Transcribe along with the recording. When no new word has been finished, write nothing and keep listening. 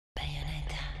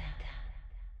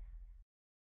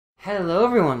Hello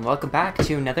everyone, welcome back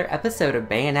to another episode of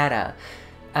Bayonetta.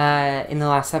 In the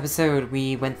last episode,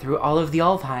 we went through all of the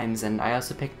Alfheims, and I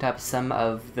also picked up some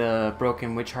of the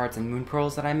broken witch hearts and moon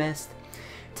pearls that I missed.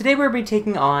 Today we're going to be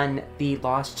taking on the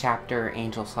lost chapter,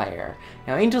 Angel Slayer.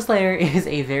 Now, Angel Slayer is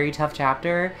a very tough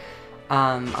chapter.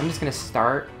 I'm just going to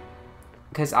start,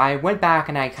 because I went back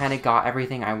and I kind of got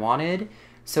everything I wanted.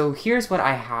 So here's what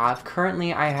I have.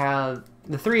 Currently, I have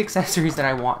the 3 accessories that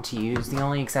I want to use. The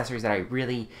only accessories that I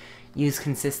really use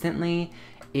consistently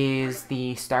is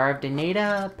the Star of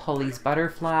Bayonetta, Pearly's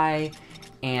Butterfly,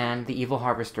 and the Evil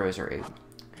Harvest Rosary.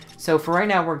 So for right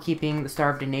now, we're keeping the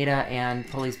Star of Bayonetta and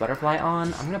Pearly's Butterfly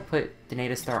on. I'm going to put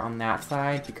Bayonetta Star on that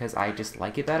side because I just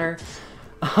like it better.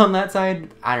 On that side,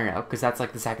 I don't know, because that's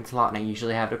like the second slot and I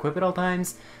usually have it equipped at all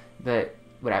times, but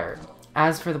whatever.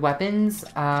 As for the weapons,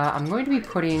 I'm going to be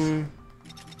putting...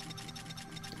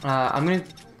 I'm going to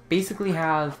basically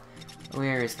have...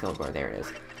 Where is Kilgore? There it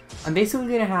is. I'm basically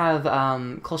going to have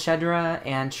Kulshedra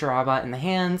and Shiraba in the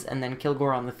hands, and then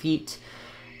Kilgore on the feet.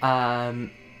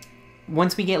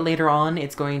 Once we get later on,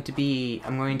 it's going to be...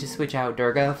 I'm going to switch out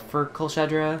Durga for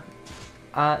Kulshedra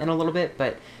in a little bit,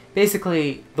 but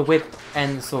basically the whip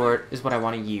and the sword is what I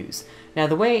want to use. Now,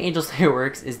 the way Angel Slayer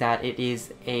works is that it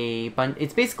is a...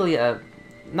 It's basically a...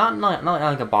 Not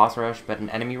like a boss rush, but an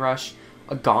enemy rush.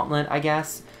 A gauntlet, I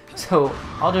guess. So,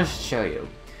 I'll just show you.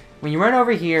 When you run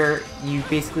over here, you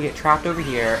basically get trapped over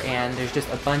here, and there's just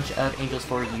a bunch of angels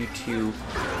for you to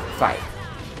fight.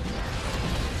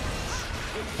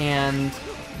 And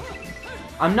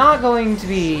I'm not going to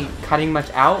be cutting much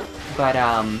out, but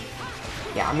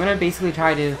yeah, I'm gonna basically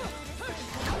try to...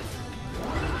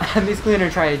 I'm basically gonna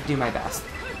try to do my best.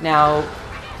 Now,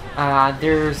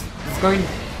 it's going to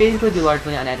basically be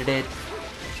largely unedited.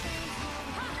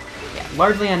 Yeah,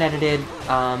 largely unedited.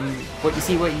 What you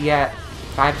see, what you get.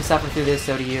 If I have to suffer through this,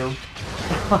 so do you.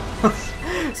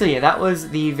 So yeah, that was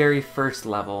the very first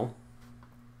level.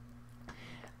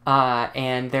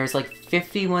 And there's like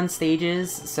 51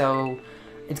 stages, so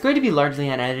it's going to be largely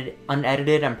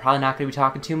unedited. I'm probably not going to be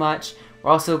talking too much.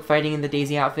 We're also fighting in the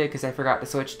Daisy outfit because I forgot to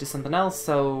switch to something else,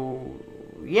 so...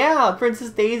 Yeah, Princess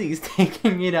Daisy's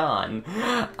taking it on.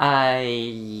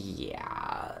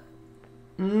 Yeah.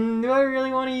 Do I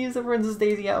really want to use the Princess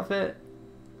Daisy outfit?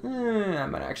 I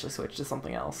might actually switch to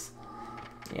something else.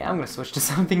 Yeah, I'm gonna switch to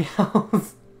something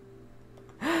else.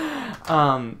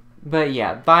 But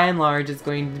yeah, by and large, it's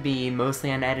going to be mostly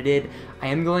unedited. I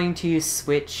am going to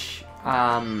switch,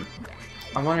 I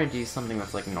want to do something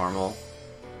that's like normal.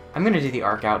 I'm gonna do the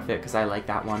Arc outfit because I like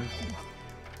that one.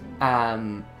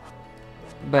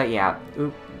 But yeah,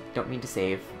 oop, don't mean to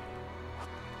save.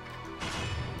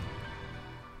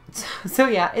 So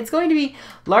yeah, it's going to be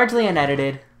largely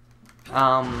unedited.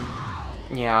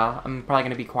 Yeah, I'm probably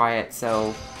gonna be quiet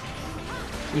so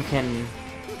you can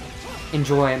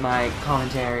enjoy my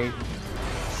commentary.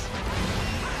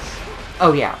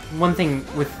 Oh yeah, one thing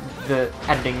with the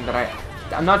editing that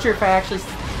I'm not sure if I actually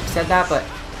said that, but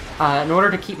in order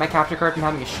to keep my capture card from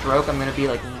having a stroke, I'm gonna be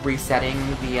like resetting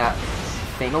the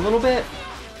thing a little bit.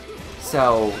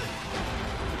 So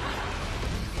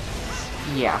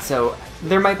yeah, so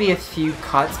there might be a few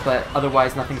cuts, but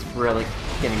otherwise nothing's really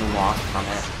getting lost from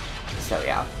it. So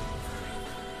yeah,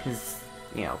 because,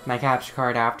 you know, my capture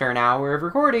card after an hour of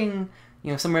recording,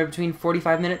 you know, somewhere between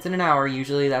 45 minutes and an hour,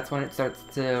 usually that's when it starts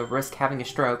to risk having a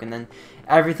stroke, and then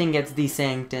everything gets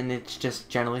desynced, and it's just,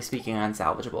 generally speaking,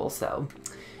 unsalvageable, so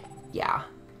yeah.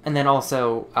 And then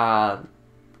also,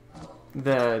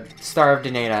 the Star of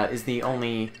Bayonetta is the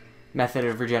only method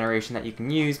of regeneration that you can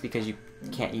use, because you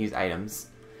can't use items,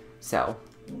 so,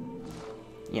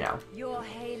 you know. Your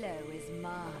halo is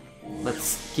mine.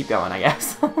 Let's keep going, I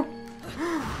guess.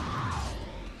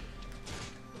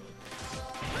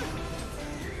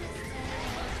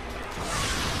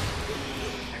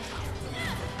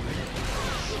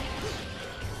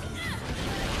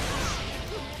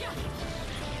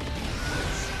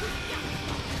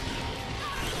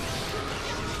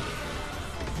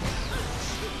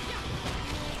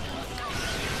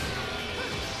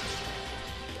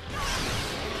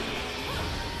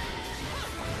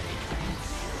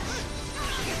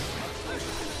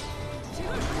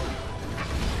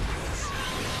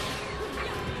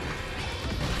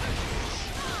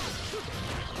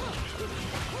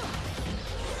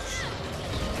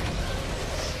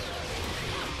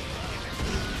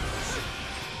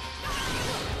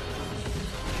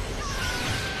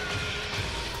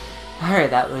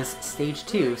 Alright, that was stage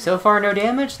 2. So far, no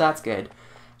damage? That's good.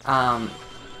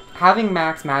 Having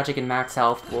max magic and max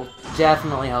health will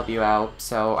definitely help you out,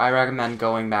 so I recommend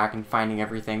going back and finding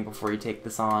everything before you take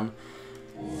this on.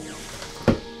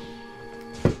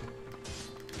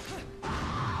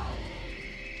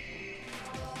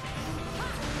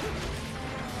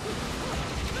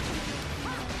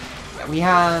 we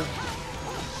have...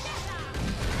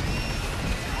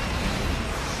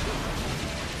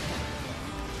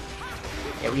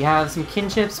 Yeah, we have some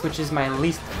kinships, which is my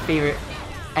least favorite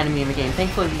enemy in the game.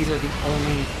 Thankfully, these are the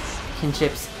only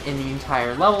kinships in the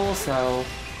entire level, so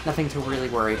nothing to really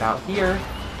worry about here.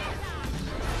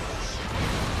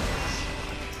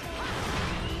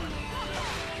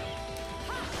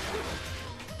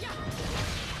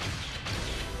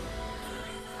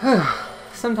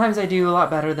 Sometimes I do a lot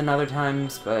better than other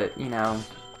times, but, you know.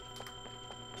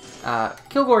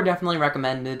 Kilgore definitely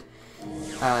recommended.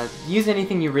 Use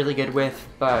anything you're really good with,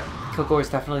 but Kilgore is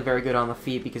definitely very good on the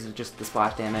feet because of just the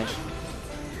splash damage.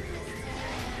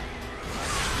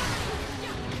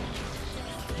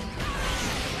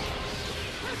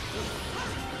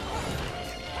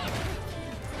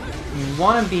 You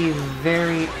want to be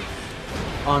very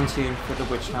on tune for the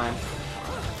witch time.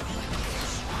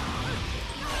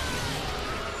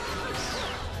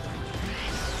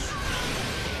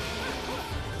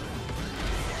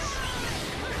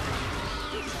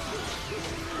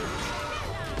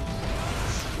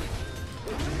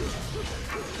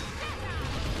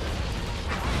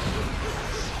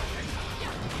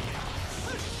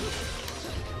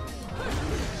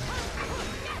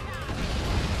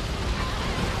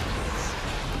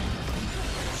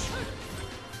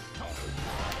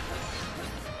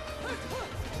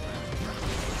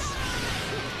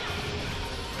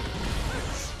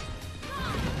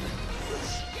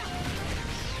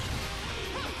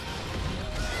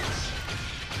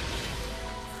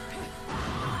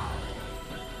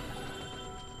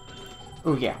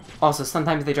 Oh yeah. Also,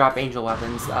 sometimes they drop angel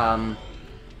weapons.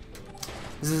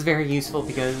 This is very useful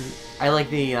because I like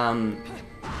the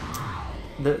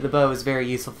bow is very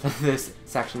useful for this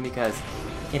section because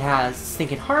it has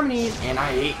stinking harmonies, and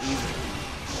I hate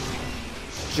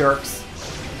these jerks.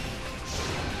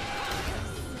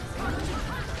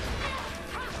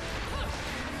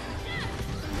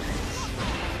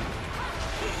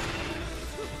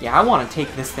 Yeah, I want to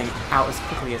take this thing out as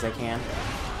quickly as I can.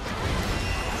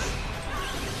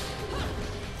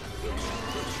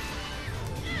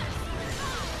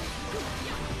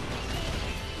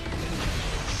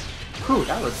 Whew,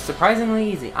 that was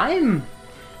surprisingly easy. I'm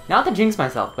not to jinx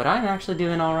myself, but I'm actually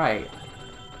doing alright.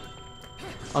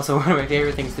 Also, one of my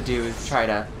favorite things to do is try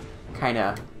to kind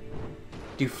of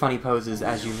do funny poses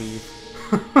as you leave.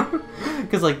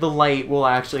 Because, like, the light will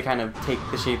actually kind of take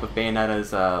the shape of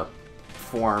Bayonetta's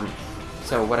form.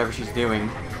 So, whatever she's doing.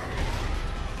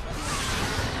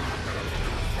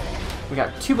 We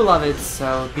got two beloveds,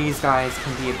 so these guys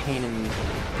can be a pain in the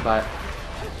butt.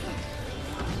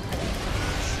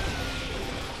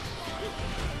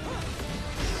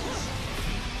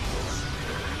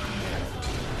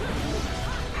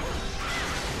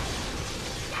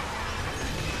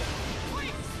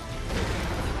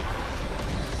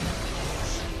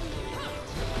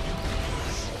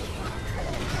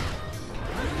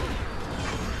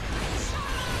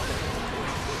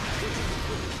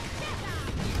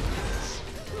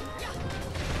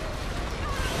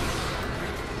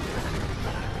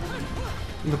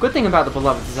 The good thing about the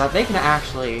Beloveds is that they can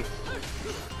actually...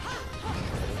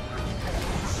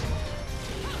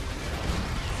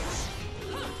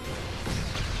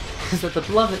 is that the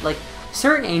Beloved, like,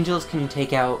 certain angels can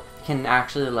take out, can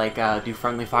actually, like, do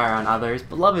friendly fire on others.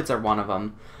 Beloveds are one of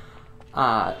them.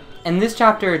 In this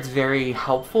chapter, it's very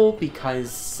helpful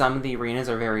because some of the arenas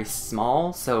are very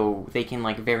small, so they can,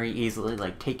 like, very easily,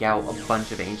 like, take out a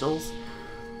bunch of angels.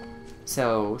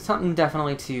 So, something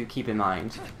definitely to keep in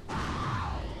mind.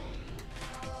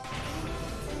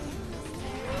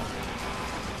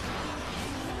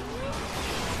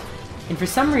 And for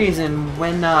some reason,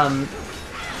 when,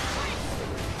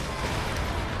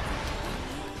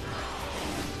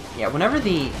 yeah, whenever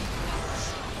the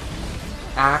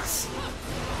axe...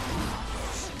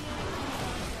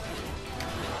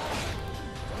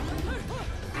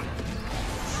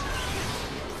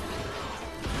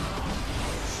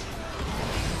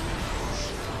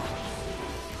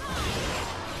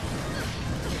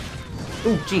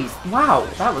 Ooh, jeez. Wow,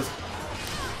 that was...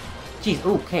 Jeez,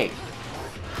 okay.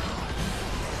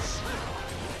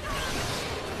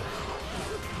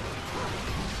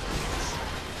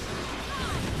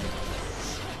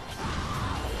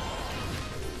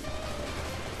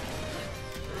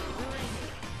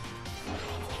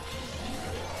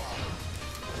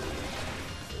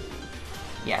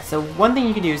 Yeah, so one thing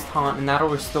you can do is taunt, and that'll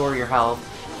restore your health,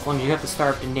 as long as you have the Star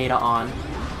of Bayonetta on.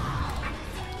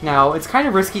 Now, it's kind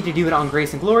of risky to do it on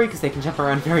Grace and Glory, because they can jump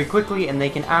around very quickly, and they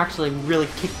can actually really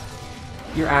kick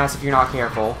your ass if you're not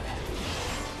careful.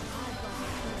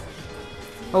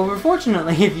 Well,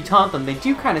 fortunately, if you taunt them, they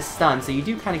do kind of stun, so you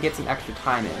do kind of get some extra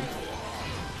time in.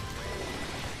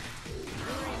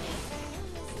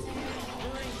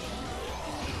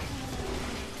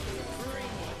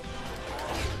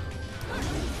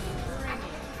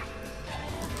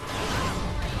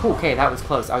 Okay, that was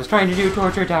close. I was trying to do a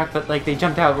torture attack, but like they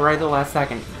jumped out right at the last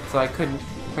second, so I couldn't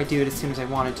quite do it as soon as I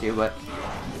wanted to, but...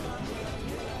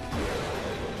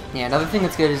 Yeah, another thing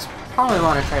that's good is probably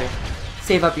want to try to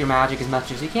save up your magic as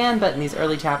much as you can, but in these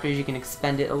early chapters you can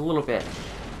expend it a little bit.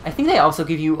 I think they also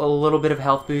give you a little bit of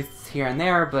health boosts here and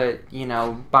there, but, you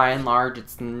know, by and large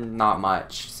it's not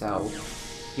much, so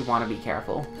you want to be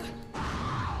careful.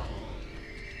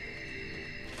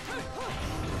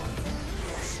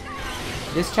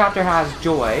 This chapter has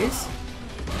joys.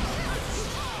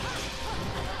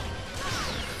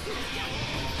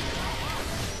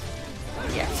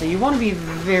 Yeah, so you want to be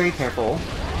very careful.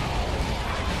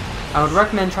 I would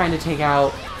recommend trying to take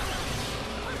out...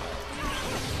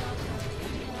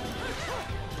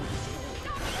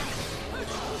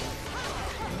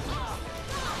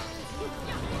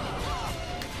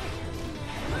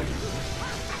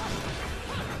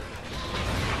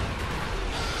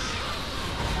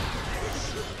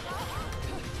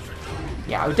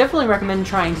 Yeah, I would definitely recommend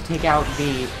trying to take out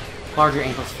the larger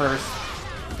angels first.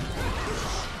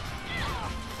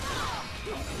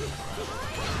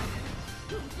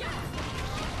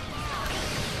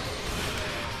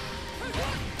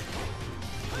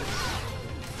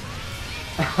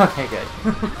 Okay, good.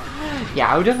 Yeah,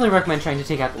 I would definitely recommend trying to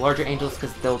take out the larger angels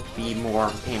because they'll be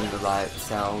more pain in the butt,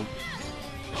 so...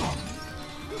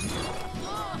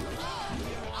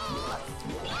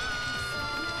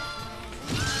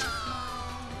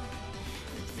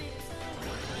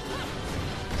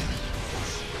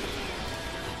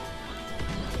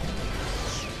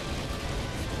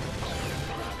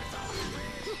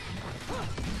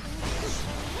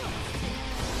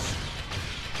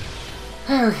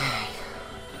 Okay.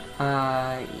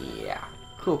 Yeah.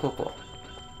 Cool, cool, cool.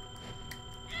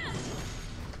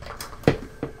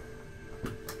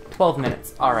 12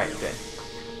 minutes. Alright, good.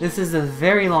 This is a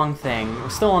very long thing. We're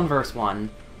still on verse 1.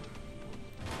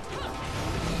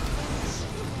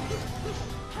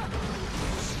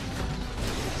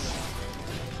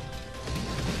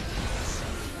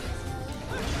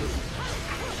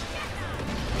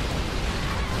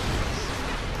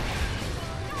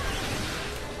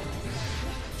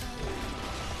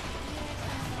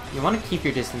 You want to keep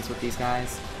your distance with these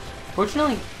guys.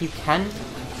 Fortunately, you can...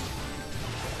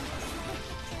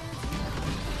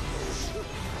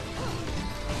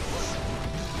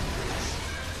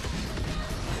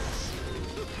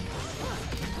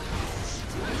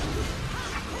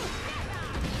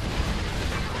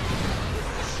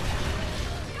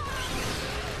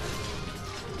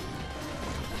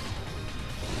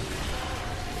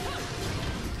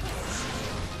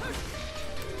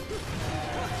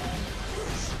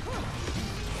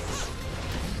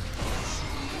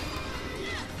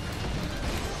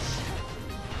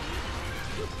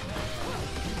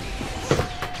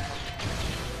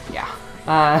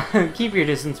 keep your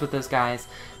distance with those guys.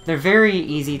 They're very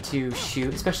easy to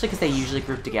shoot, especially because they usually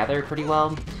group together pretty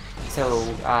well.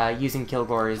 So using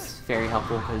Kilgore is very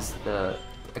helpful because the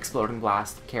exploding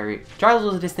blast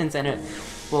travels a distance and it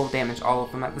will damage all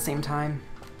of them at the same time.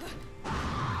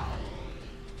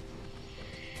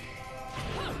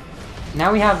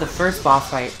 Now we have the first boss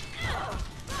fight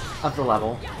of the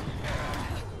level.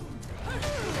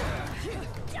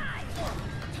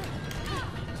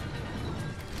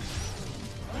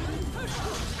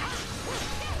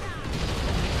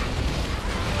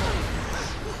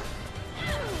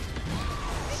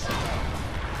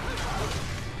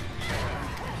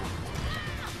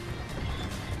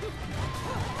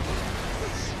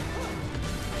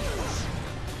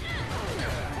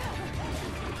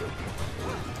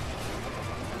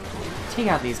 Take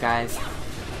out these guys.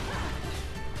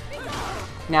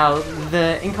 Now,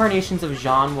 the incarnations of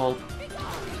Jeanne will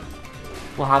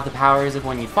have the powers of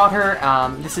when you fought her.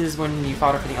 This is when you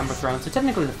fought her for the Umber Throne, so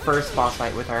technically the first boss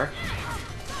fight with her.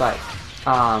 But,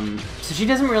 so she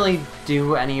doesn't really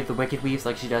do any of the Wicked Weaves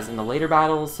like she does in the later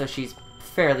battles, so she's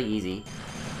fairly easy.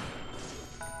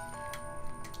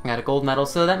 I got a gold medal,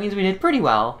 so that means we did pretty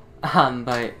well.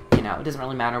 But, you know, it doesn't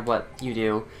really matter what you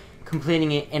do.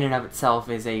 Completing it in and of itself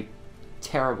is a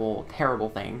terrible, terrible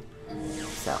thing.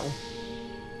 So,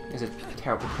 it's a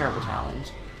terrible, terrible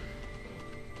challenge.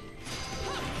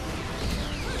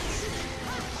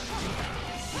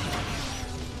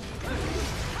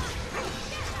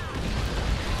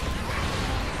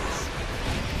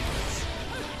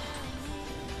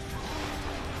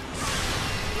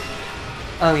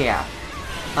 Oh yeah.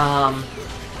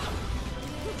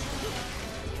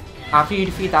 After you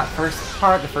defeat that first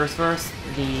part, the first verse,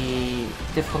 the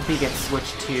difficulty gets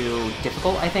switched to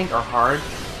difficult, I think, or hard.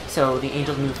 So the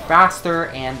angels move faster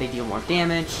and they deal more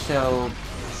damage, so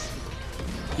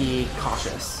be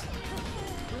cautious.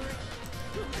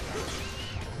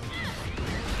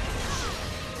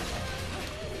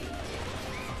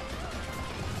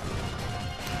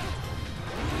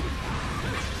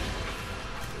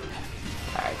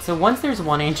 Alright, so once there's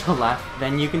one angel left,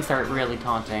 then you can start really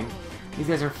taunting. These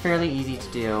guys are fairly easy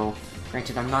to do.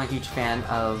 Granted, I'm not a huge fan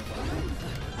of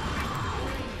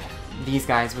these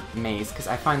guys with the maze, because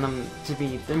I find them to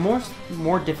be the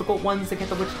more difficult ones to get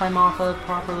the witch time off of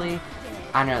properly.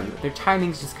 I don't know, their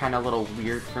timing's just kind of a little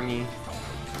weird for me.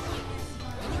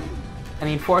 I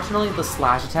mean, fortunately, the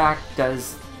slash attack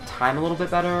does time a little bit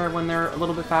better when they're a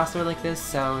little bit faster like this,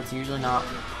 so it's usually not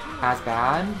as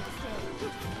bad.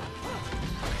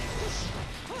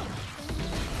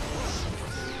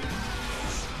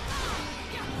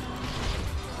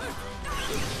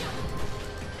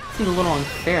 Seems a little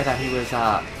unfair that he was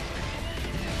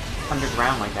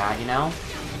underground like that, you know?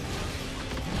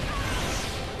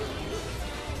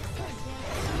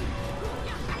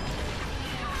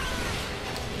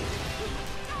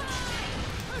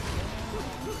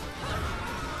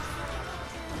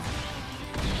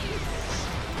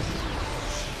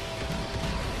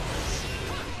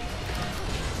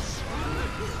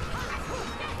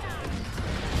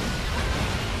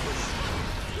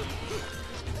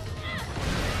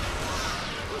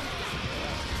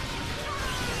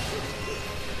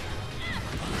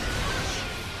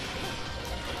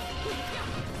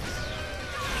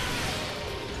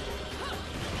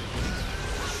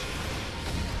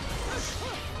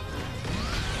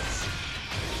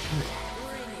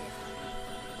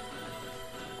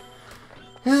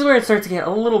 This is where it starts to get a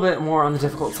little bit more on the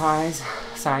difficult side,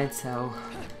 so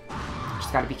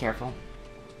just gotta be careful.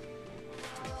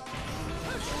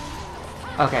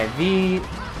 Okay,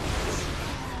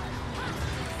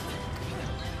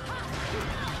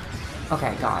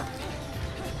 okay, God.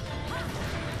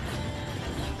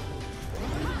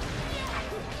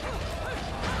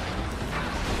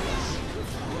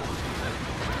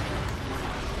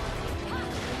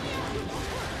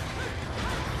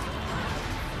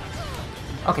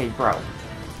 Okay, bro.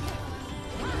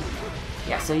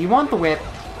 Yeah, so you want the whip.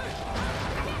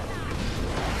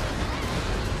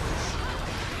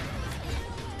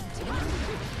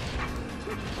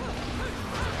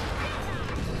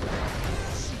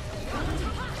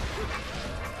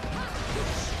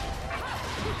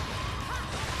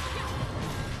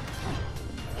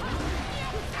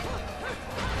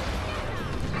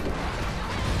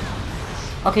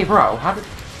 Okay, bro, how did...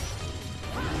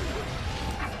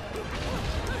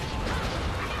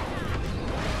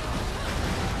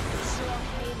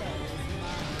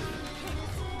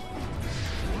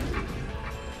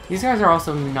 These guys are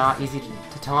also not easy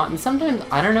to taunt, and sometimes,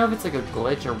 I don't know if it's like a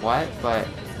glitch or what, but...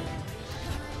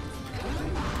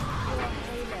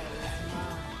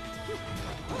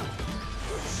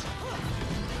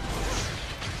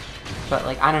 But,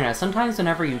 like, I don't know, sometimes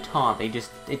whenever you taunt,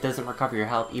 it doesn't recover your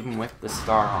health even with the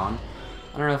star on.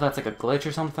 I don't know if that's like a glitch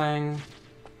or something,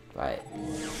 but...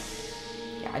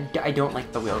 Yeah, I don't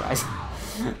like the wheel guys.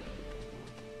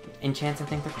 Enchants, I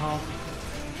think they're called.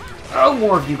 Oh,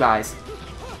 more of you guys!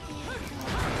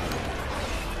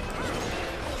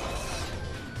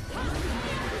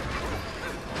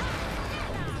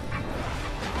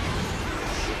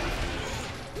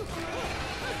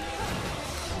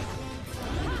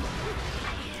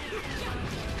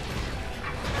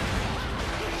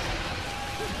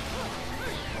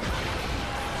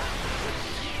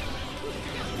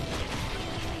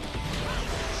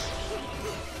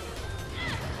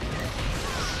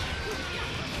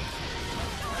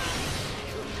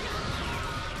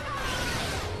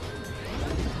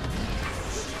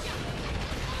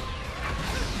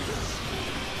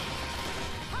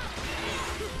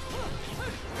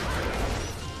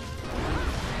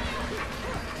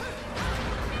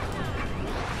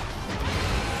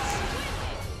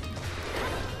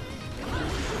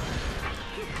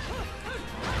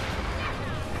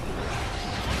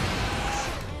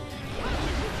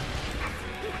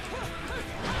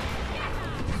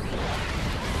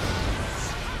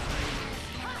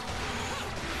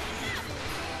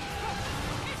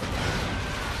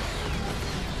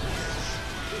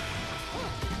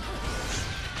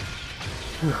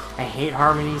 I hate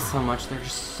harmonies so much. They're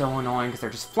just so annoying because they're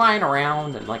just flying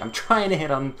around and like I'm trying to hit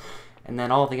them, and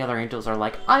then all the other angels are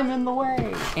like, I'm in the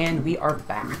way. And we are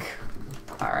back.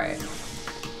 All right.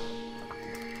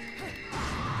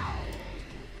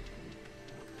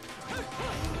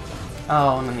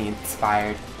 Oh, and then he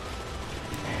inspired.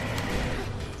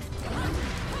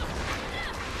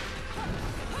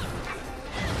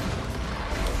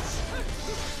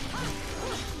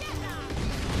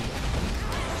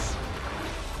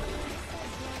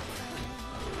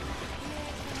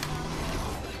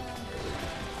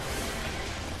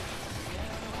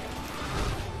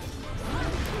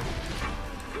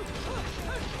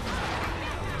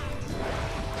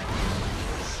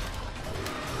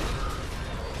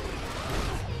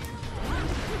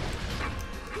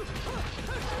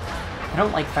 I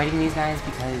don't like fighting these guys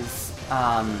because,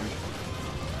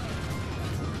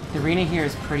 the arena here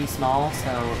is pretty small, so...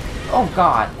 Oh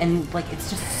god! And, like, it's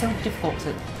just so difficult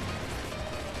to...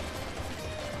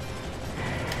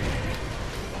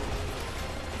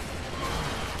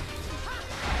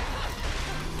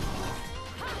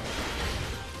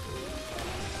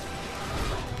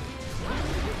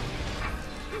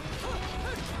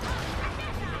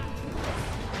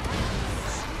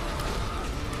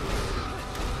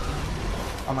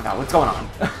 Oh my god, what's going on?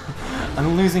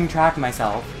 I'm losing track of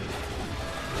myself.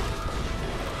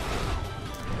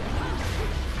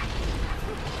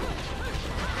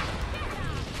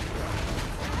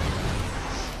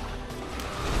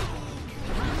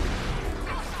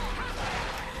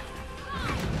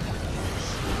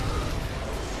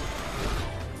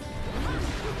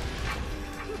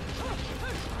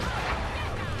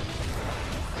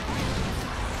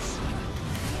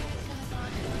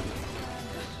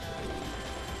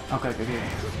 Oh, good, good, good.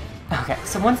 Okay,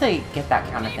 so once I get that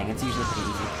kind of thing, it's usually pretty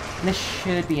easy. And this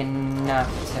should be enough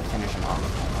to finish him off.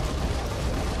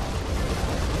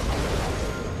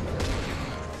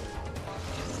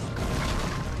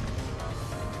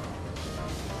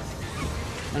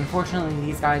 Unfortunately,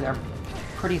 these guys are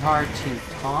pretty hard to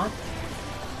taunt,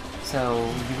 so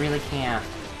you really can't...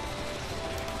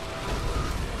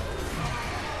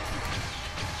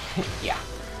 Yeah.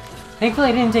 Thankfully,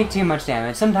 I didn't take too much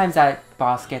damage. Sometimes that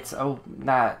boss gets...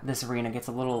 this arena gets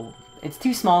a little... It's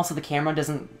too small, so the camera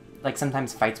doesn't, like,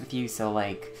 sometimes fights with you, so,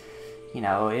 like, you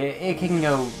know, it can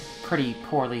go pretty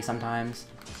poorly sometimes.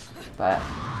 But,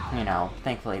 you know,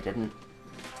 thankfully it didn't.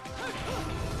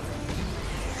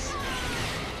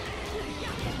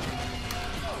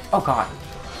 Oh god.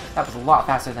 That was a lot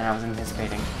faster than I was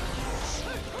anticipating.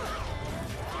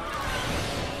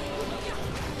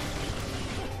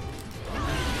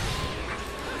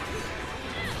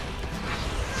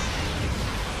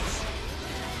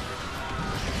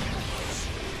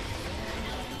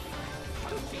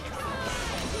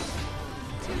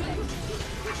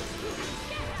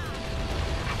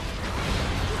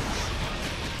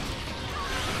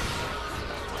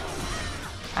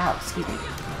 Ow, excuse me.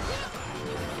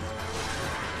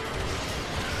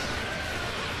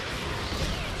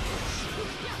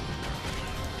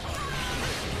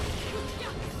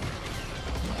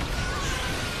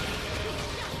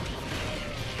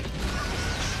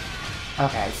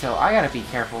 Okay, so I gotta be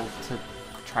careful to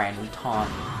try and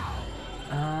taunt.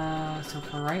 So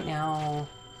for right now...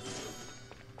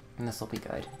 And this will be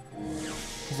good.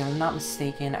 Because if I'm not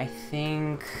mistaken, I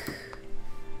think...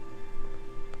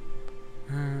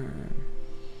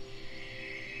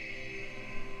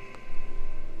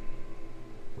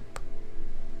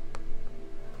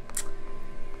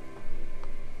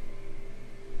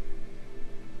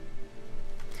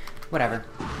 Whatever.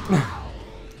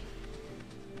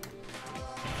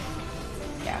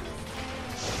 Yeah.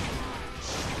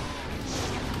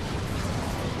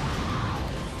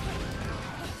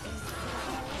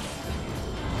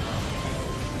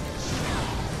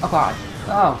 Oh god.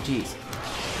 Oh, jeez.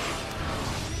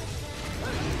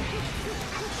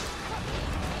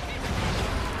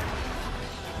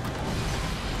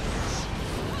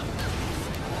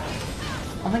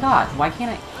 Oh my god, why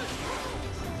can't I...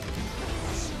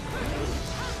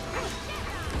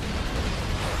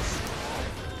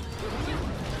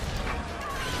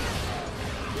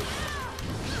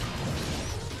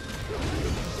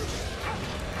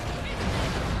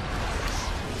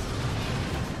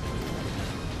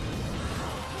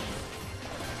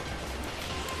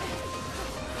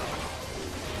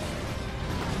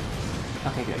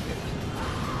 Okay, good, good.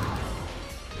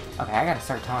 Okay, I gotta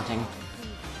start taunting.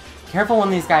 Careful when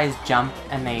these guys jump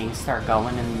and they start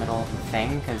going in the middle of the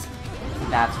thing, because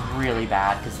that's really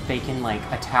bad, because they can, like,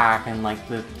 attack and, like,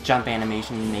 the jump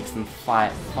animation makes them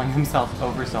fling themselves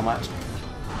over so much.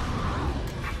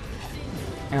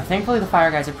 And thankfully the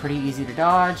fire guys are pretty easy to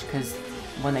dodge, because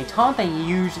when they taunt they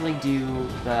usually do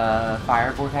the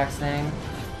fire vortex thing,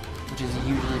 which is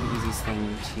usually the easiest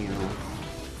thing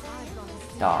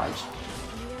to dodge.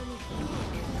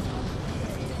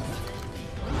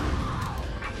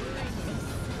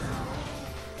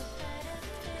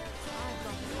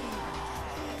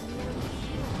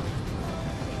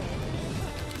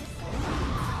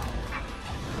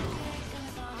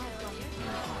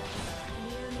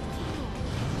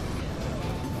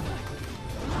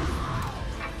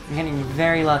 I'm getting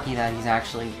very lucky that he's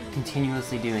actually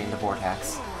continuously doing the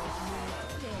vortex.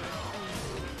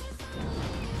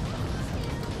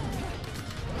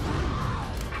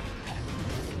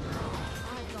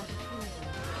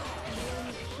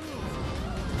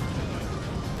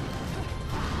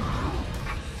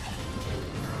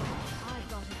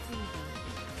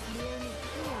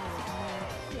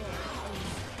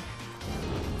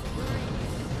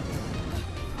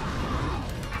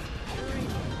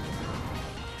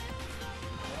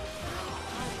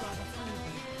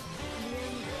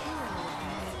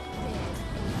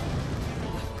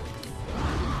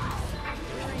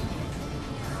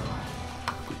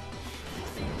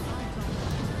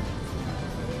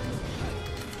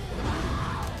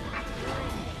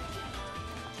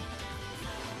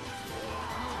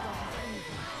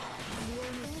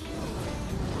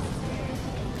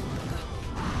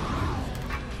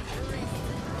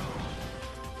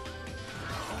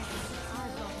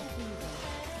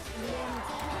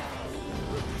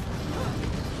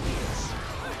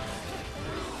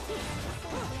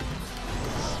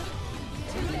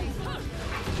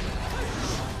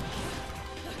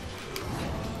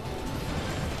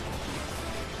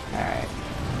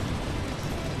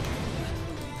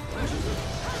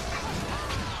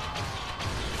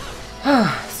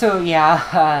 So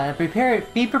yeah,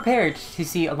 be prepared to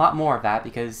see a lot more of that,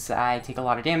 because I take a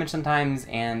lot of damage sometimes,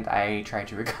 and I try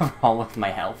to recover all of my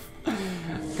health.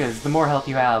 Because the more health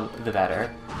you have, the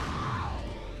better.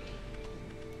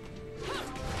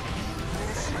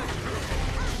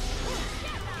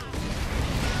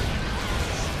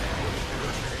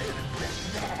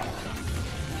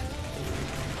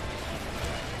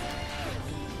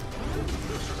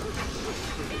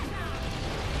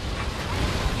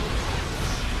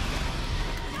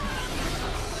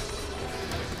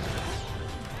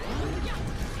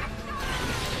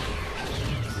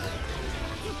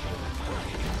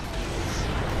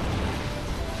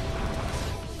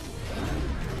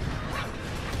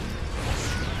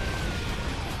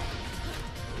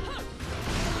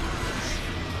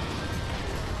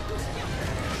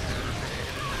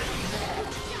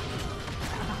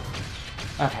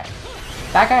 Okay.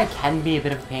 That guy can be a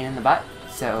bit of a pain in the butt,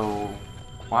 so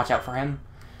watch out for him.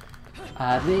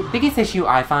 The biggest issue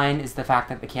I find is the fact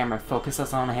that the camera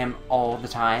focuses on him all the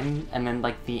time, and then,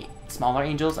 like, the smaller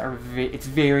angels are it's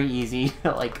very easy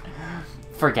to, like,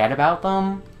 forget about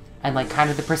them, and, like, kind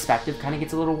of the perspective kind of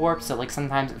gets a little warped, so, like,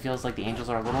 sometimes it feels like the angels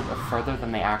are a little bit further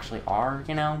than they actually are,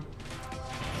 you know?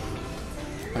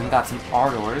 And we got some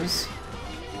Ardors.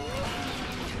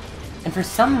 And for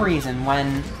some reason,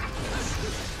 when...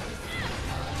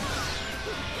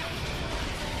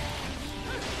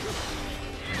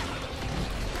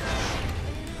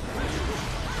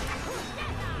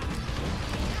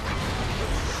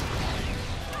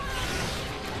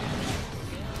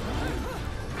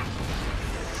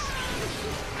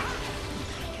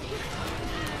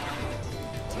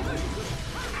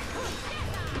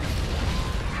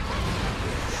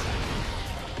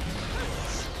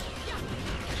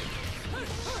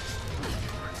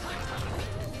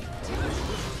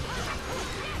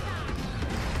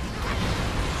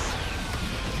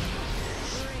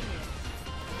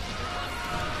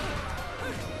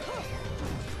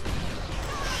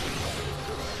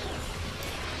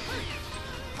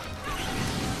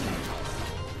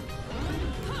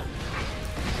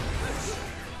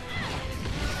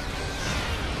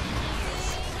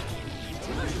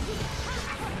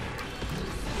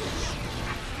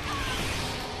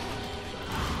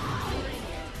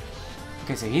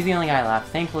 Okay, so he's the only guy left.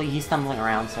 Thankfully, he's stumbling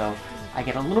around, so I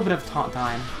get a little bit of taunt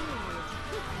time.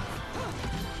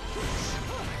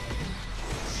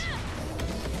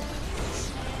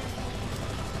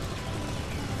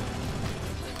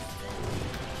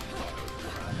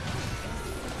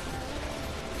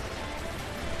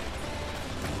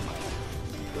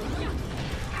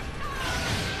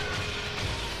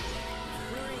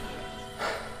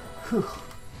 Whew.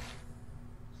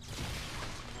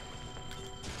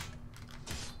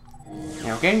 You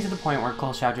know, getting to the point where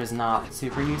Cold Shout is not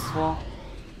super useful,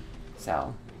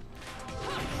 so...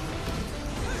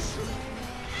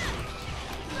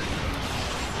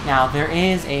 Now, there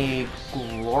is a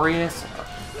glorious...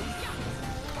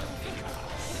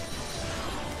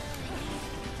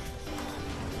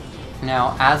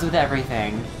 Now, as with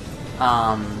everything,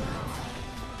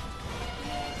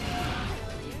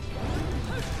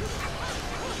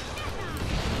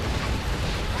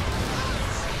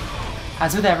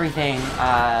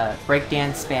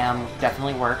 breakdance spam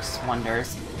definitely works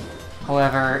wonders.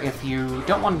 However, if you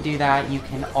don't want to do that, you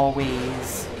can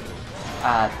always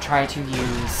try to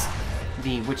use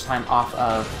the witch time off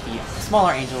of the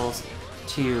smaller angels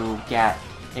to get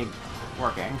it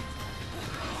working.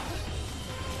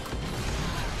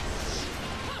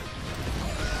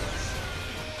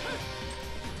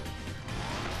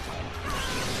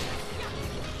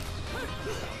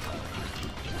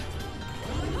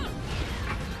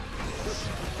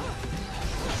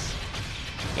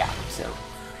 Yeah,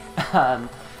 so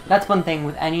that's one thing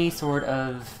with any sort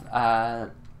of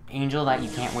angel that you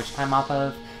can't witch time off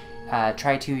of.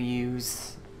 Try to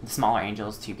use the smaller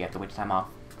angels to get the witch time off.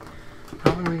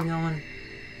 How long are we going?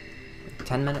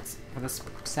 10 minutes for this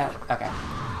set? Okay.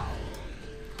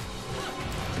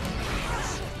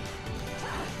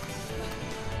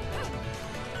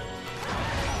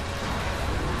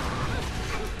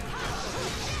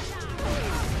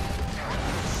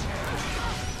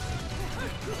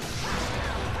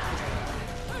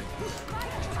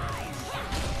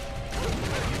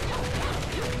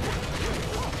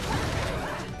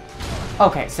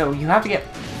 Okay, so you have to get...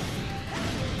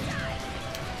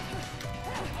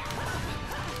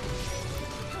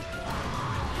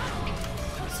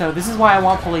 So this is why I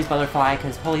want Pearly's Butterfly,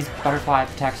 because Pearly's Butterfly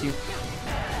protects you.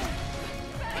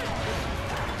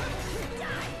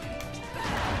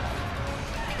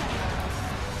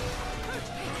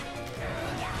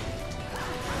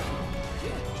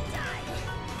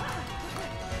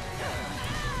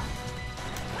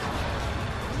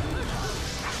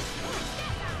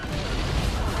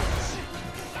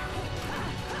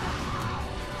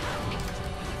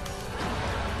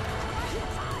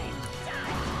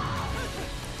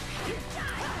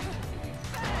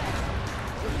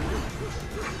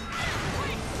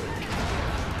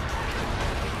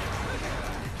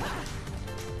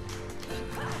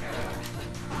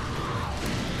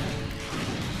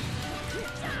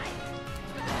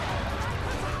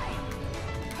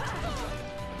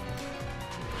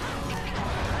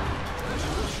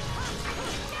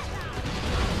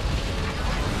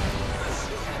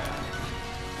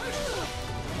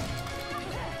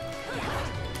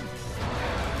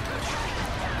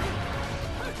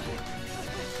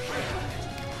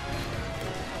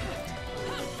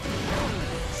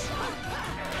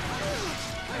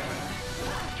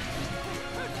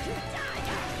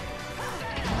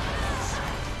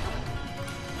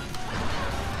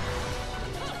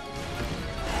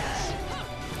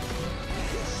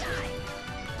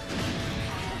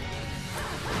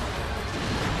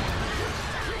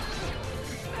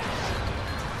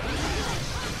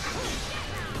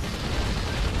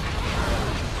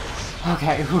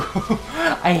 Okay,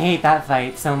 I hate that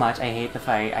fight so much. I hate the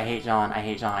fight. I hate John. I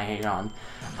hate John. I hate John.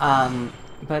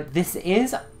 But this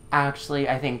is actually,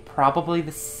 I think, probably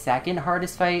the second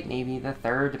hardest fight, maybe the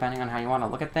third, depending on how you want to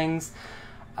look at things.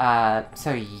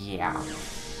 So yeah.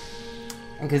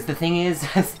 Because the thing is,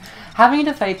 having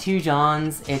to fight two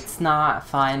Johns, it's not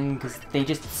fun, because they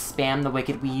just spam the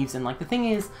Wicked Weaves, and like, the thing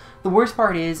is, the worst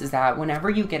part is that whenever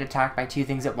you get attacked by two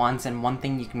things at once, and one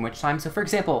thing you can witch time, so for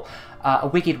example, a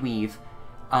Wicked Weave,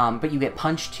 but you get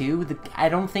punched too, I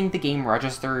don't think the game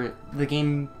prioritizes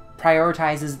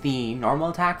the normal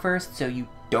attack first, so you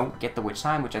don't get the witch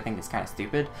time, which I think is kind of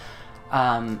stupid.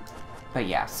 But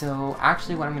yeah, so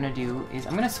actually what I'm going to do is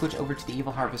I'm going to switch over to the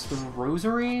Evil Harvest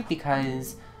Rosary,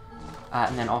 because,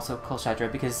 and then also Kul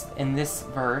Shedra, because in this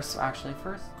verse, actually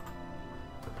first,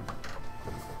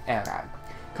 okay,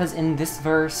 because in this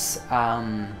verse,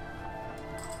 I'll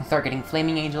start getting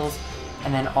Flaming Angels,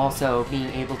 and then also being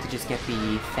able to just get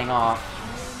the thing off.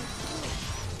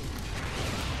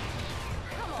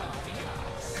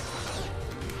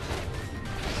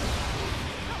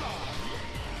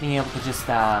 Being able to just,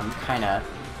 kind of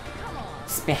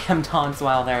spam taunts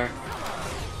while they're...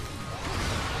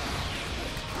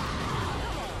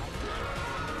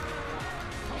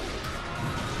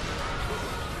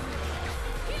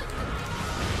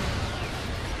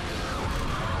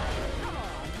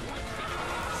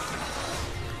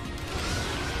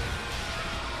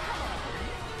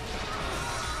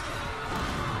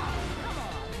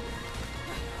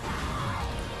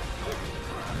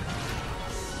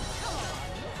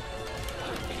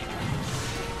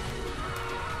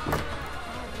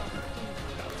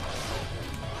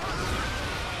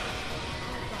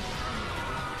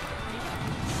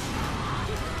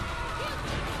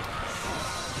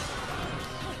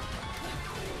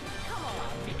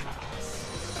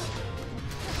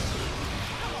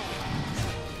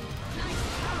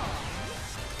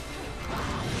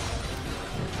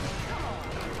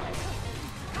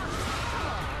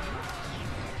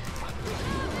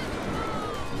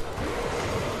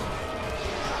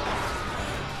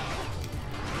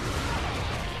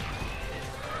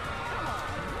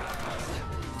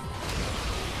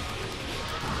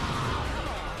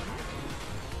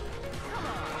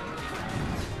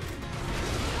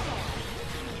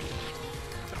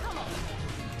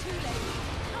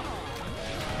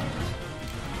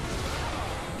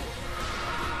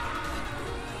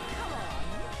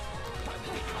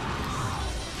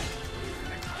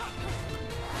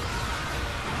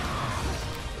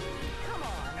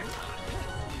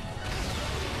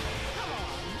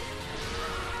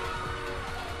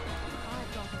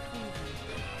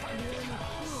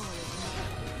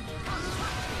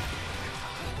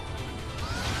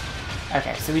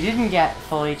 Okay, so we didn't get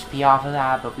full HP off of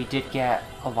that, but we did get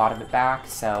a lot of it back,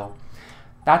 so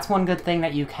that's one good thing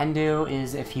that you can do,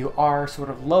 is if you are sort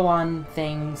of low on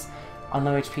things, on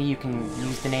low HP, you can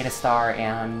use the Nata Star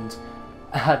and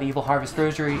the Evil Harvest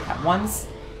Rosary at once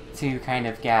to kind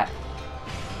of get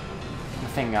the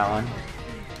thing going.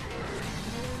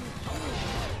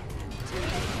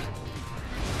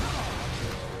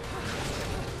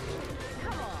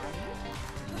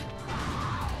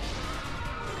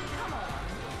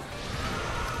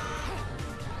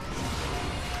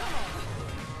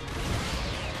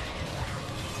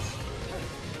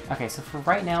 Okay, so for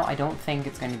right now, I don't think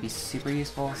it's going to be super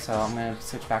useful, so I'm going to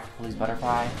switch back to Pearly's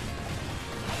Butterfly.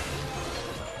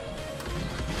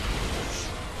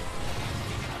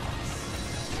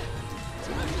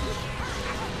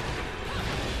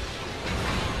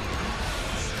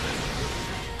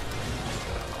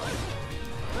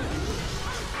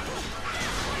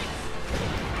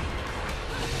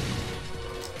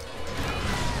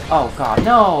 Oh god,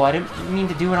 no! I didn't mean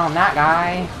to do it on that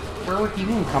guy! Where would you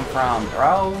even come from,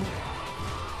 bro?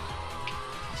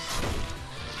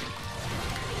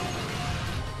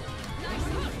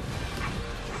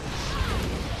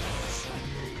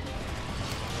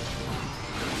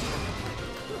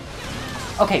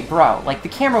 Okay, bro, like, the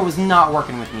camera was not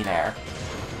working with me there.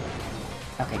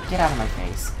 Okay, get out of my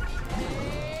face.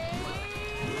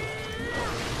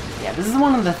 Yeah, this is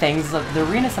one of the things, the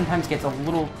arena sometimes gets a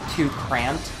little too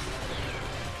cramped.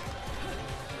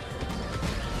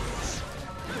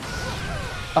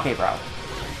 Okay, bro.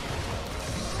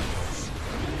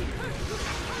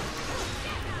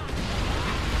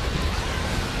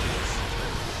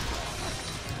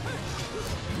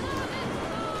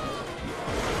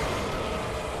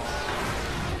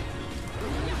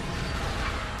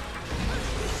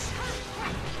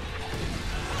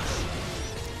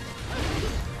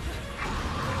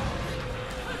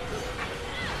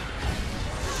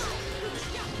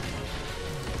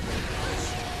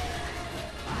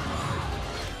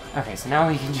 Okay, so now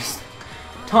we can just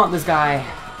taunt this guy.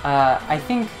 I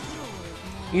think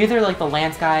either like the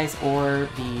Lance guys or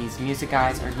these music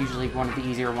guys are usually one of the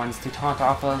easier ones to taunt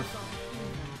off of,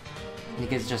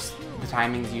 because just the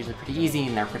timing is usually pretty easy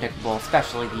and they're predictable,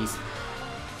 especially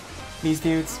these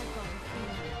dudes.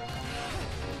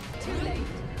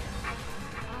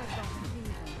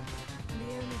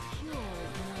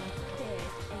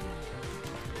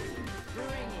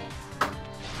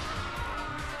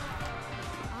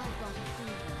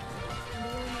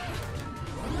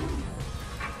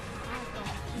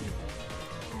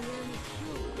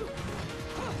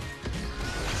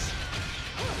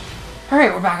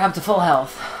 Alright, we're back up to full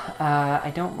health.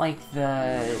 I don't like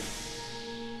the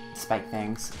spike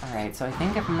things. Alright, so I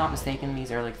think if I'm not mistaken,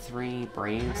 these are like 3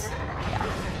 Braves. Yeah.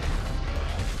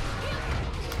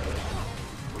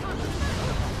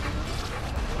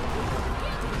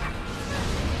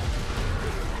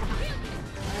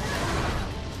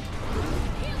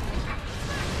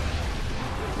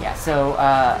 Yeah, so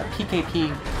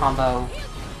PKP combo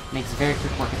makes very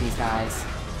quick work of these guys.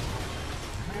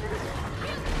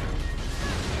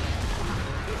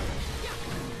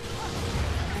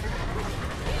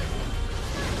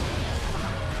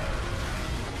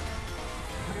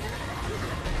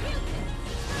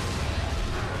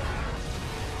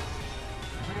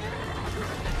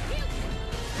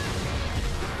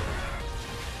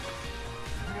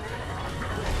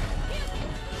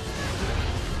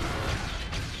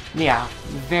 Yeah,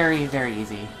 very, very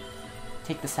easy.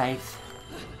 Take the scythe.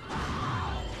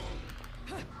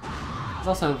 It's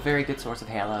also a very good source of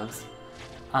halos.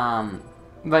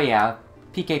 But yeah,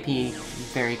 PKP,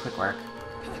 very quick work.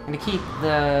 I'm gonna keep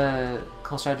the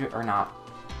Colchadra, or not.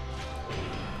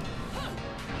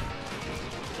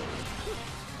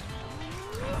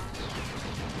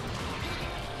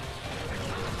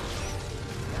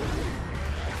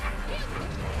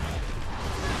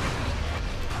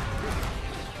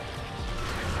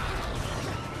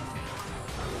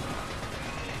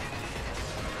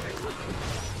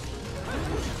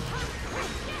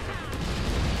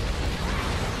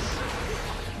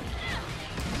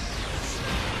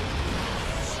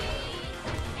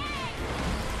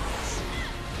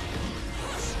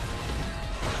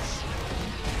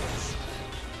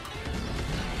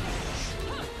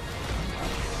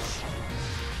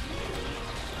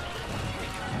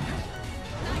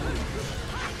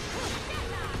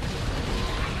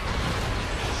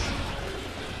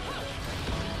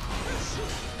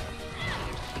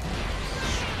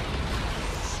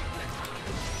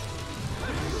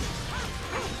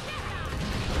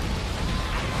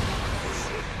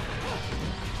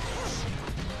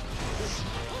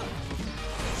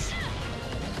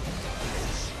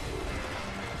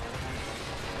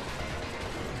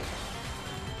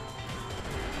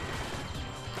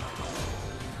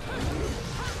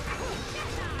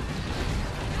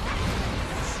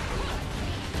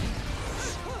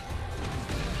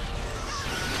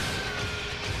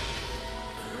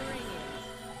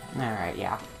 Alright,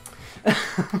 yeah.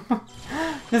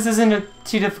 This isn't a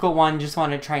too difficult one, just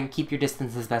want to try and keep your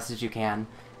distance as best as you can.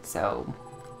 So...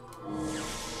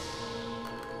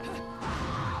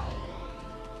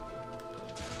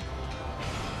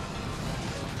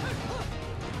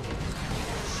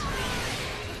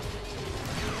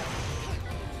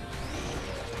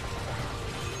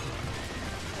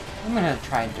 I'm gonna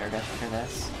try Durga for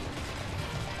this.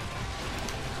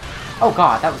 Oh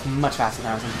god, that was much faster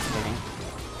than I was anticipating.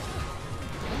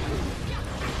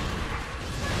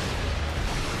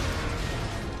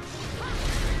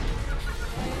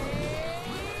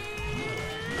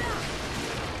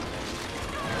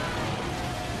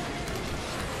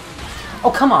 Oh,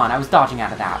 come on! I was dodging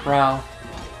out of that, bro.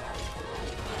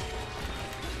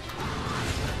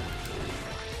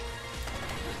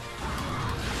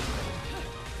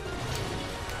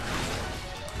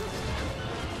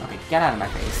 Okay, get out of my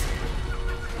face.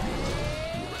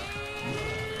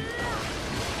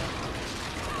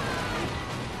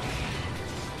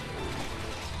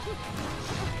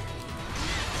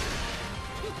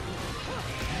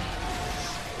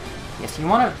 Yes,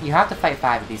 you have to fight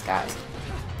 5 of these guys.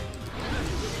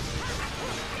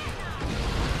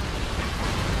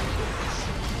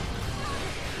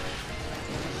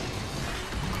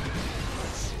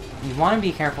 You want to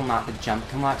be careful not to jump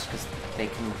too much, because they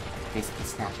can basically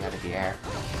snatch you out of the air.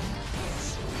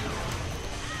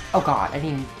 Oh god, I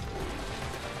mean...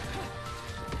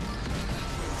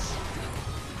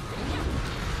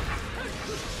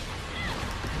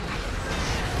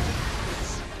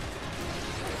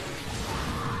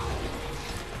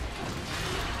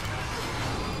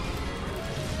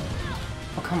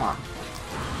 Oh, come on.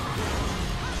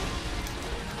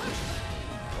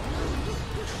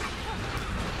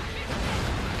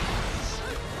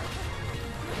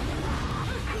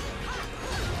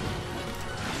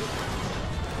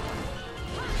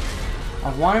 I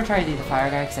want to try to do the fire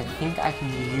guy because I think I can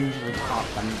usually top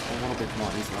them a little bit more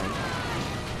easily.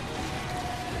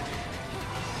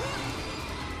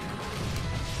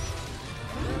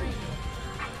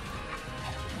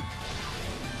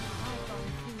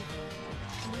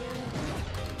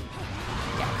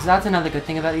 Yeah, because that's another good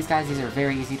thing about these guys. These are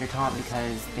very easy to taunt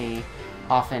because they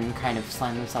often kind of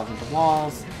slam themselves into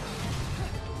walls.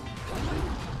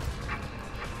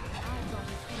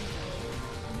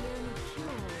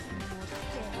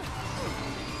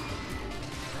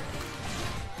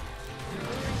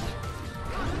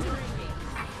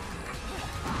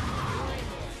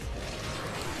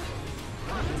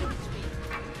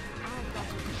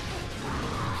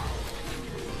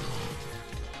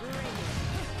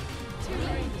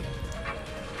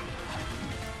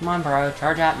 Come on, bro,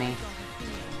 charge at me.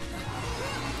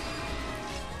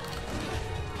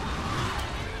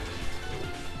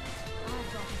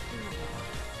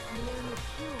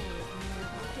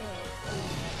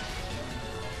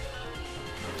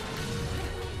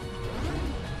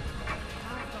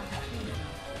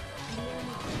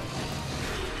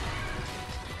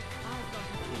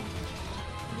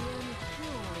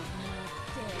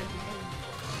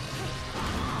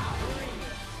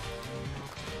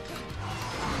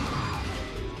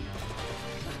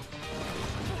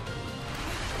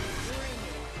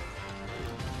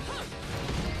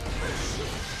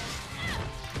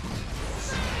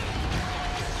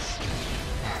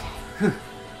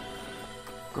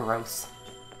 Gross.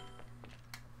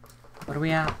 What are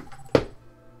we at?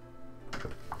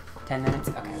 10 minutes?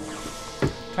 Okay.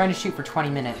 Trying to shoot for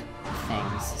 20-minute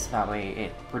things, so that way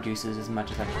it reduces as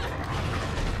much as I can.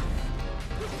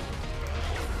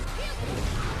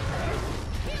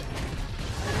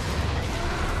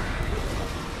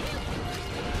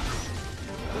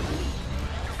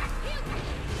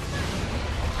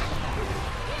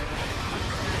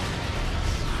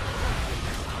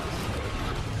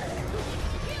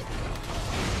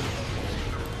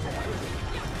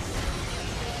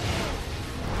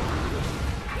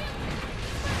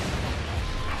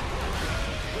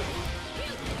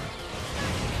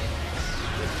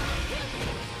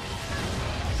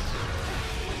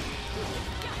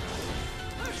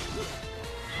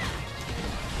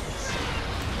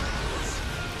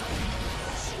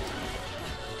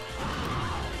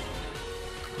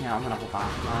 Yeah, I'm gonna hold on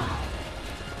to that.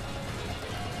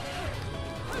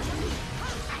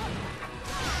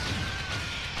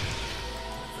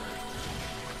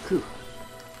 Cool.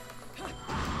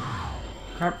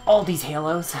 Grab all these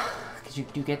halos, because you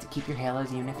do get to keep your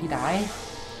halos even if you die.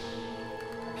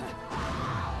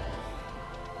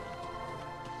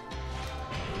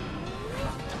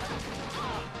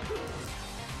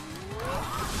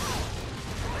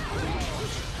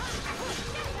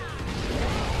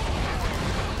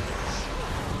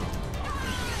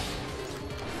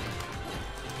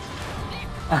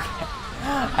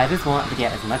 I just want to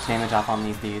get as much damage off on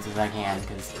these dudes as I can,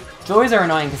 because Joys are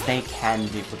annoying because they can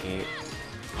duplicate.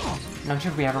 I'm not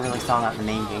sure if we ever really saw that in the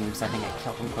main game, because I think I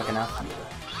killed them quick enough.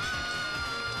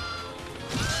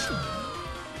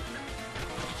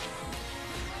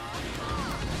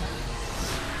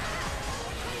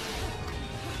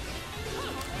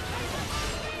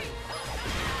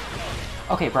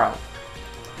 Okay, bro.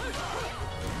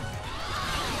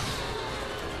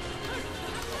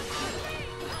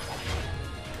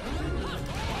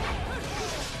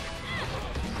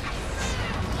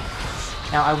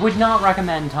 Now, I would not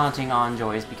recommend taunting on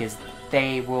Joys because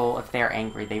they will, if they're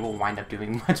angry, they will wind up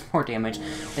doing much more damage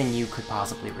than you could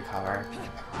possibly recover.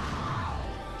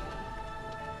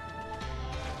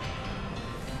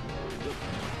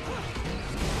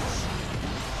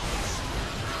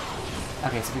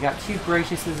 Okay, so we got 2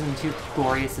 Graciouses and 2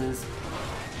 Gloriouses.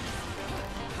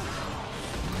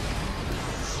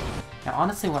 Now,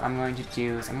 honestly, what I'm going to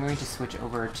do is I'm going to switch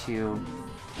over to...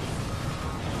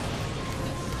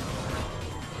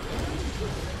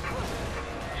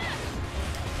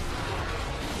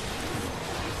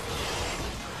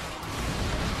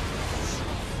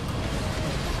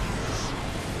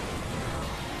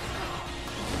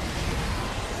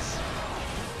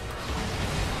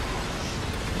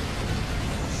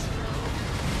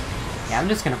 Yeah, I'm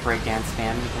just gonna breakdance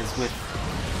spam because with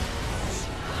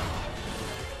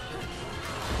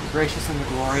the Gracious and the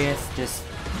Glorious, just,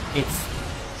 it's,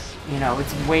 you know,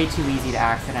 it's way too easy to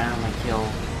accidentally kill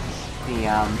the,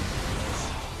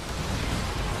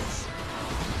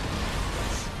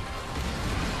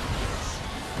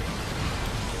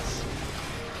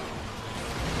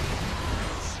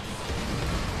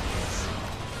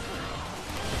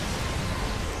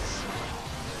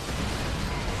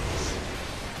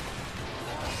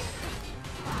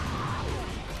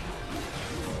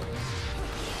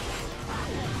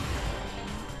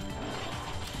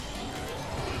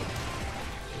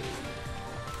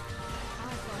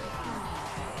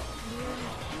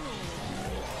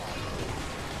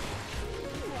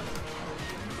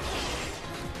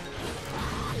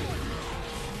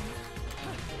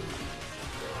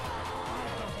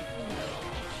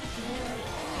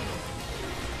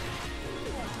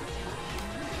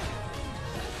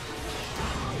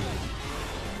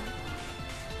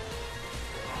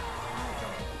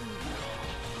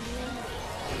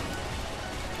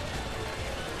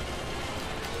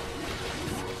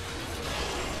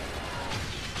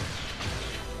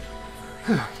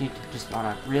 you just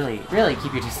want to really, really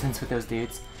keep your distance with those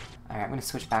dudes. Alright, I'm going to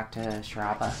switch back to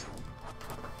Shiraba.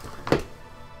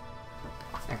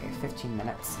 Okay, 15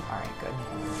 minutes. Alright, good.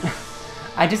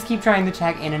 I just keep trying to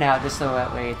check in and out just so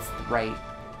that way it's the right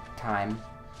time.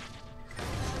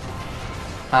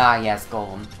 Ah, yes,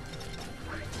 Golem.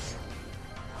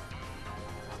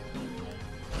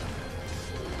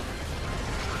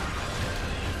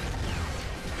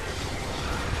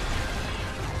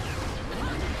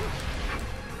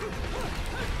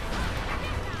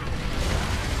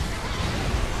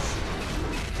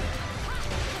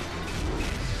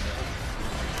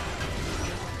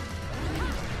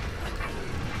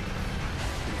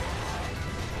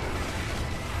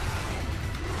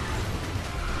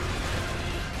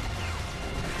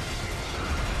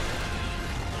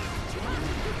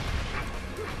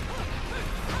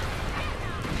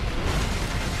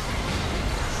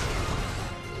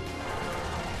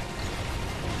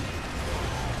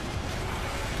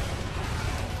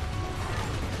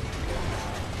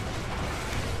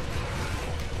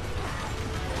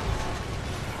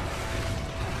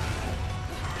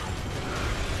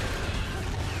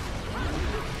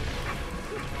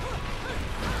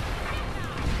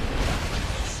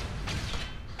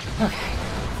 Okay,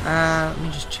 let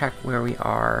me just check where we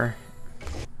are.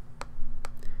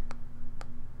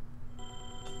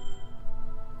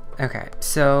 Okay,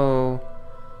 so...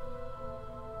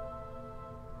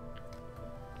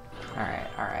 Alright,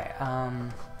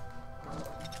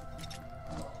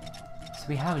 so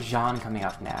we have Jean coming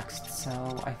up next, so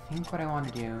I think what I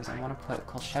want to do is I want to put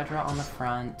Kolshedra on the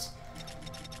front,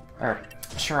 or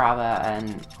Shiraba,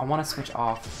 and I want to switch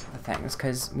off the things,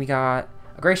 because we got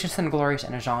a Gracious and a Glorious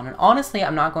and a Jean, and honestly,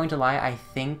 I'm not going to lie, I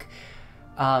think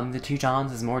the 2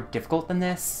 Jeans is more difficult than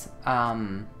this,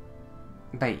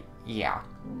 but yeah.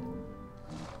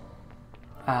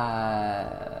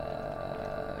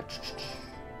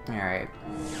 Alright.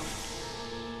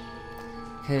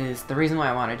 Because the reason why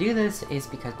I want to do this is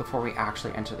because before we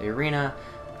actually enter the arena,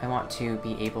 I want to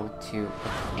be able to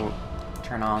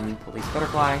turn on Police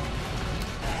Butterfly.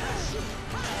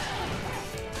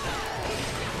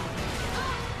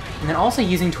 And then also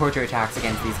using torture attacks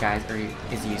against these guys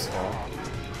is useful.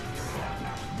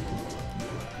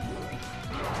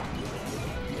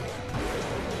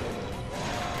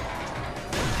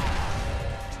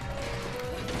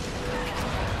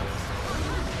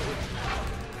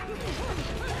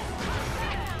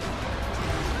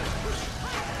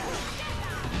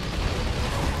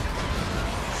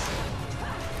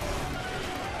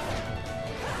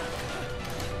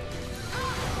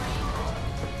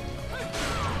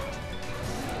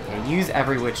 know, use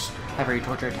every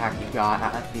torture attack you've got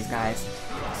at these guys.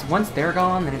 So once they're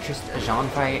gone, then it's just a Jean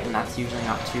fight, and that's usually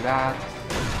not too bad.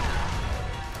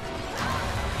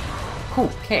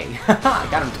 Okay, I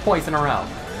got him twice in a row.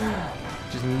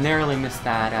 Just narrowly missed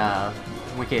that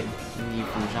wicked lead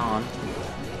from Jean.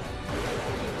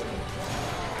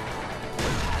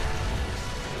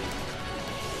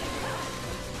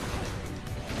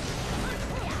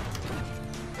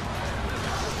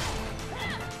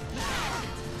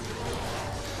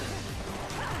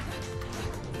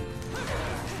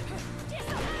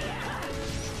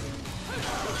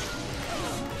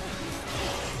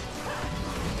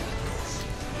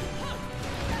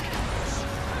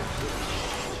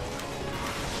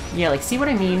 Yeah, like, see what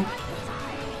I mean?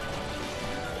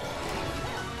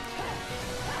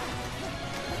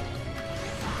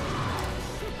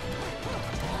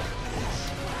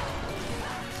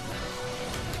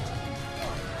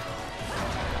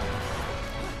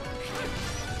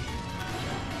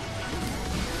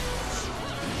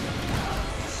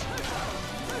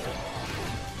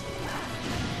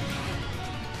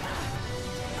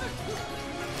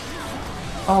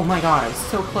 Oh my god, I was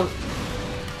so close.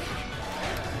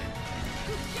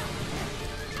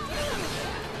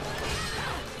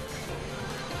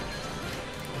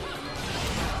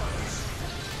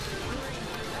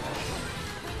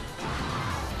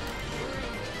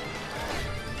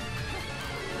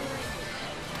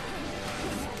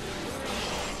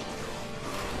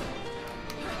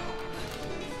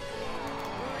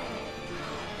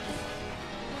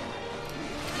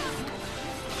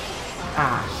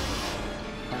 Ah,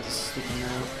 that was a stupid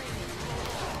move.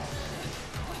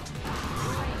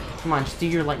 Come on, just do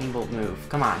your lightning bolt move.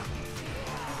 Come on.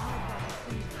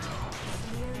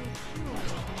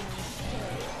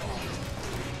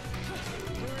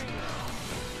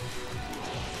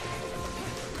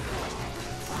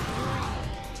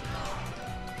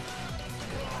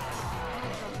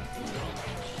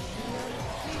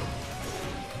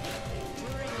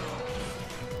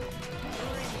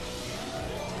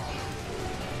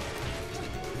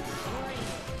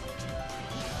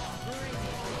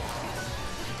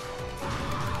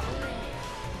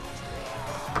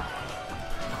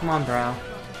 Come on, bro.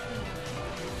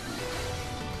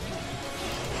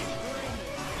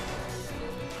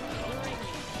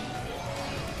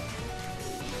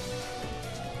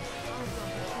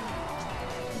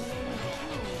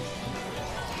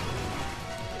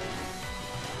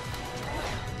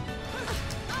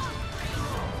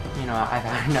 You know, I've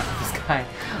had enough of this guy.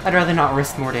 I'd rather not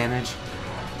risk more damage.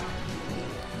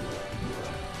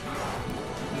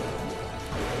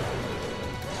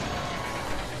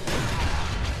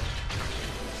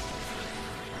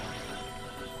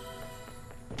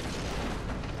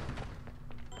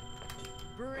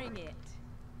 Bring it.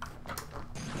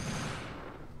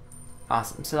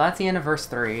 Awesome, so that's the end of verse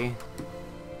 3.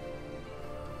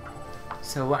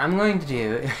 So what I'm going to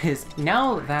do is,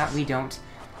 now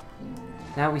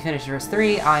we finished verse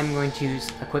 3, I'm going to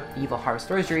equip Evil Harvest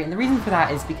Rosary, and the reason for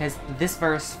that is because this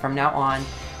verse, from now on,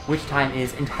 Witch Time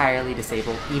is entirely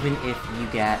disabled, even if you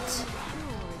get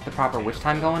the proper Witch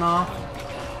Time going off.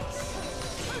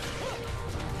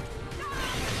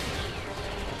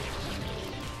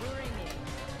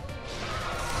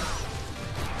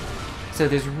 So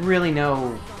there's really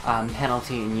no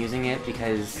penalty in using it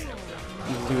because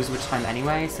you lose Witch Time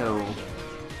anyway, so...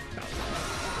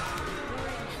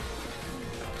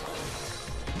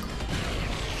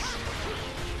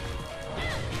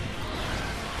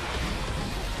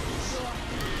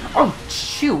 Oh,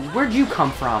 shoot! Where'd you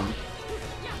come from?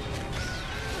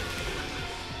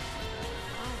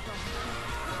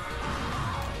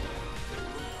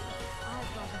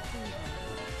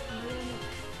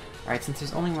 Alright, since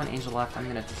there's only one angel left, I'm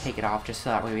gonna take it off just so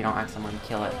that way we don't accidentally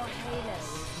kill it.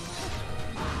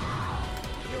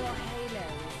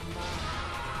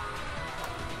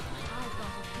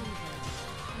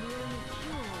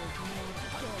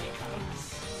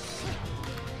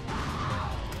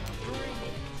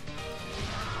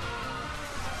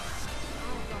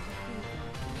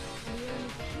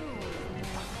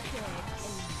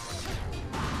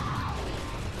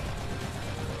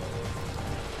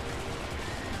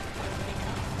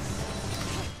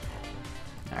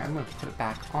 Alright, I'm gonna put it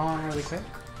back on really quick.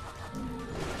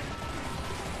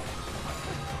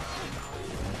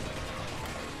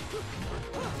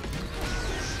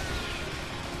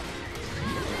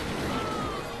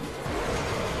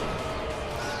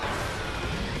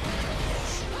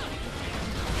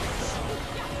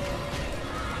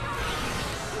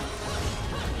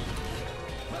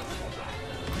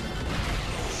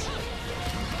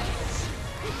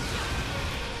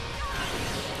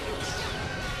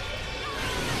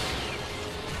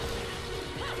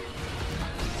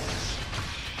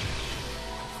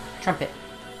 Trumpet.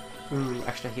 Ooh,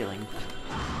 extra healing.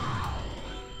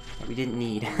 That we didn't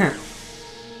need.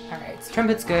 Alright, so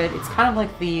trumpet's good. It's kind of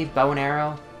like the bow and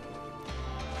arrow.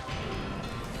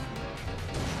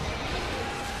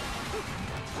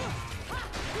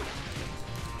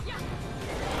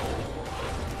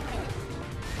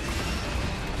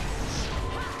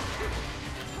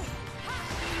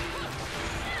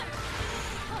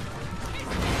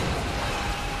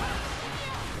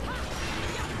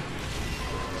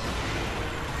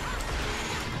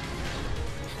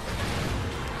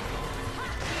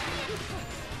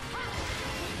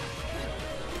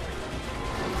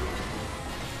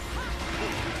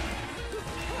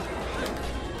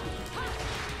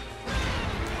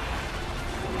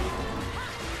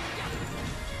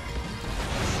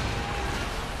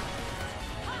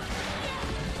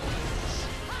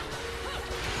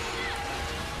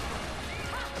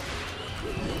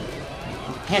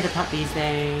 Hand to pump these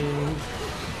things.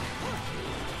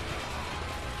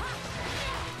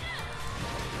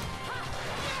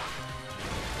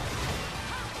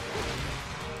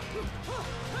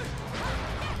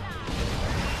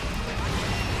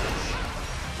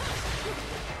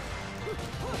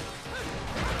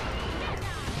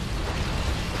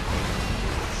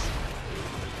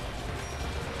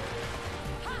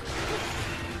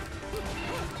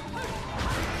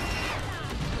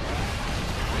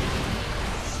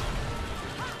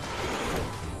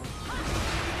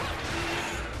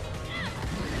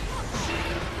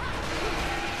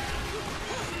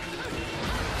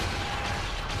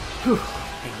 Whew,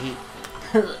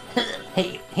 I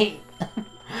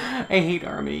hate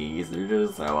armies. They're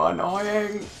just so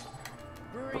annoying.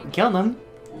 But we killed them.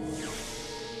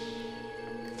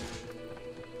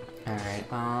 Alright,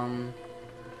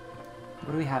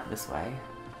 what do we have this way?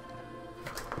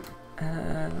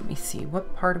 Let me see.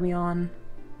 What part are we on?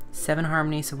 7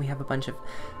 harmony, so we have a bunch of...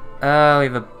 Oh, we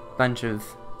have a bunch of...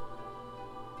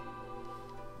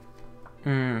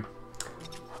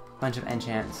 bunch of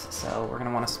enchants, so we're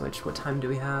gonna want to switch. What time do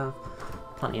we have?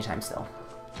 Plenty of time still.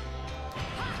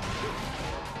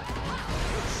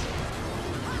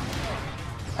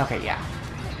 Okay, yeah.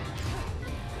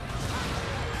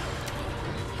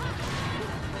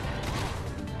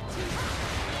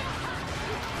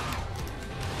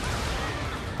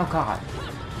 Oh god.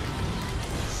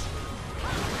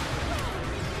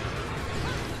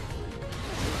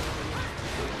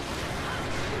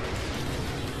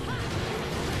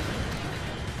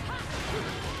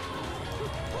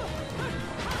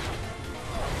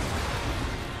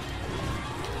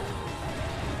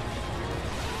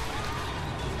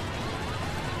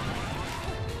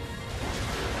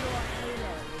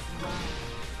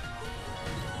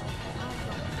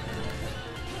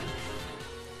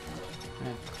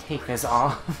 Take this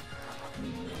off.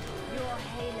 Your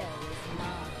halo is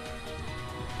mine.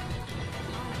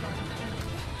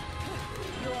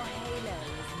 Your halo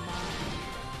is mine.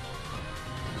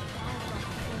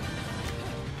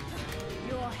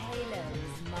 Your halo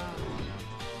is mine.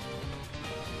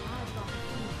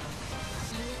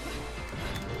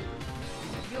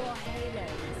 Your halo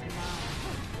is mine.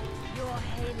 Your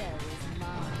halo is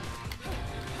mine.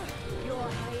 Your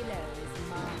halo is mine. Your halo is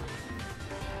mine.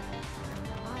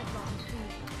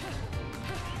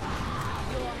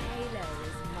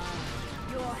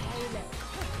 Your halo.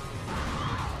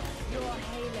 Your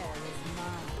halo is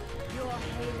mine. Your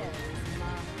halo is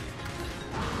mine.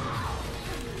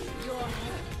 Your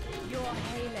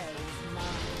halo is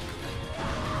mine.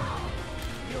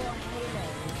 Your halo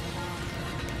is mine.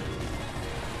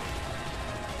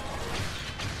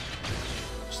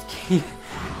 Just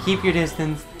keep your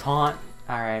distance. Taunt.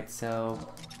 Alright, so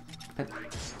put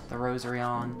the rosary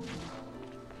on.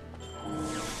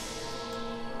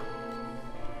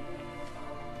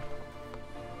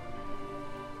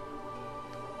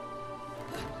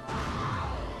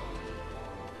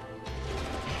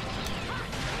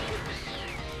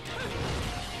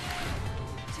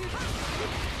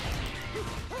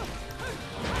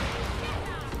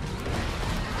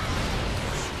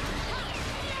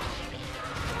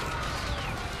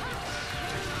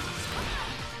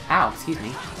 Ow, excuse me.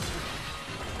 Your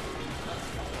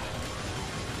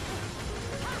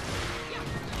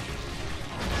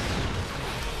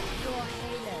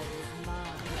halo is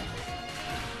mine.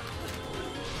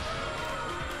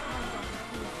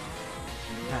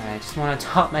 I just want to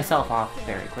top myself off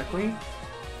very quickly.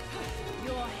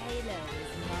 Your halo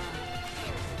is mine.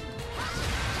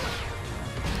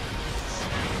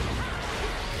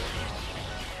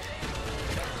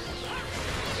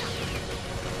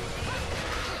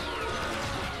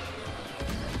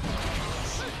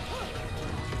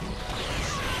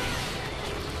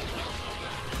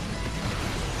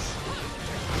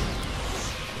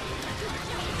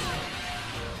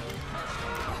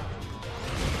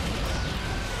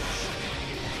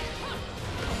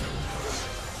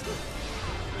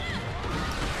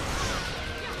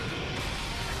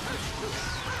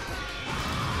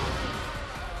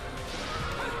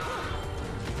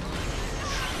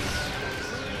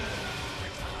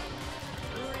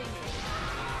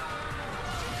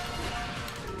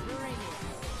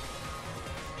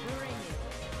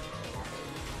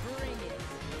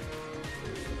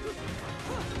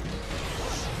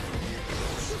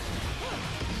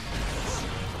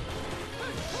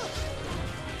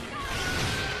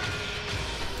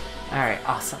 Alright,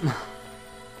 awesome.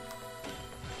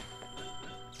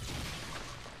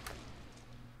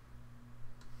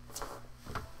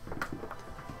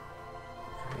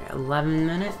 Alright, 11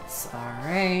 minutes.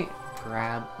 Alright,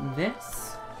 grab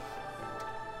this.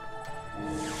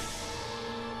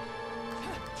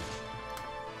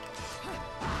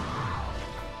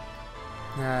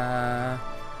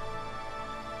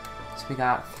 So we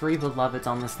got 3 beloveds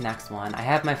on this next one. I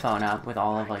have my phone up with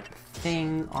all of like the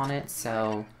thing on it,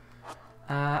 so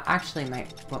actually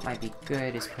what might be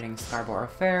good is putting Scarborough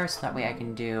Fair, so that way I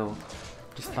can do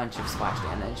just a bunch of splash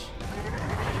damage.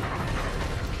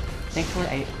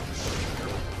 Thankfully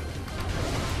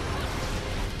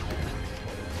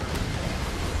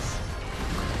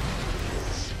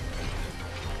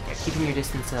keeping your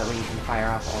distance so that way you can fire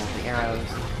off all of the arrows.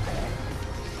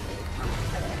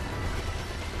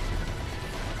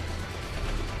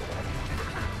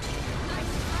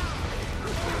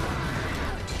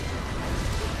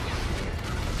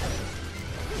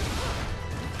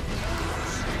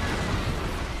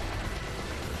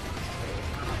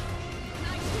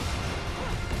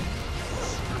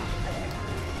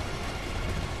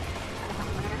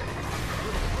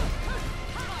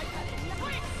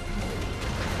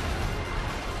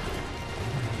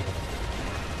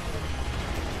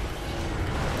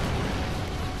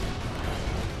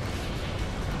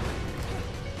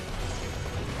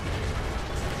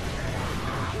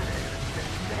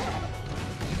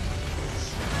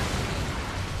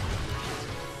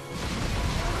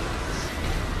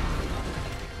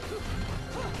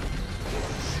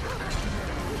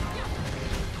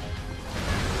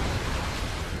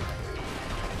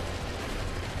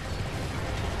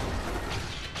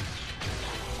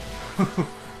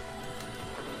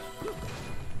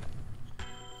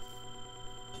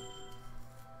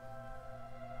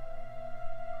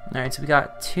 Alright, so we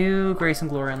got 2 Grace and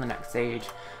Glory on the next stage.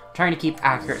 I'm trying to keep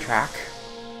accurate track.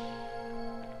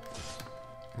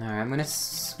 Alright, I'm gonna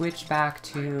switch back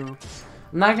to...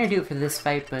 I'm not gonna do it for this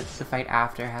fight, but the fight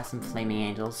after has some Flaming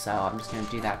Angels, so I'm just gonna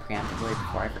do that preemptively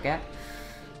before I forget.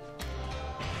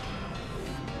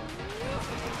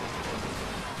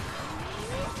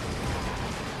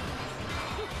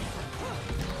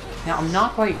 Now, I'm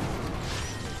not quite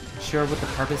sure what the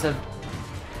purpose of...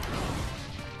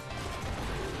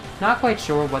 Not quite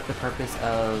sure what the purpose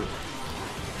of...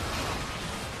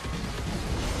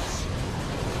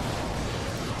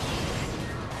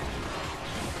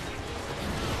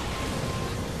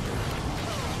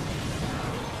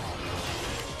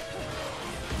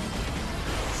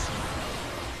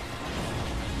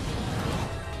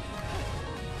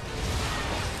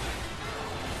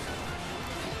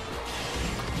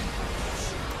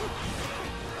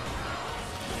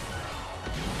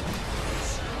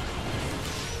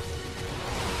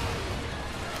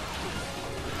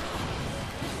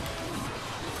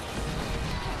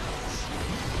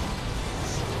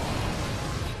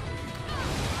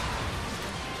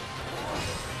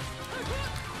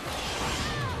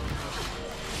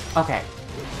 Okay.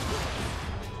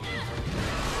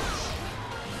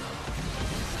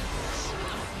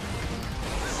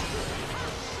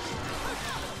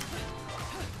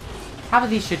 Half of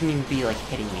these shouldn't even be, like,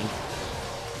 hitting me.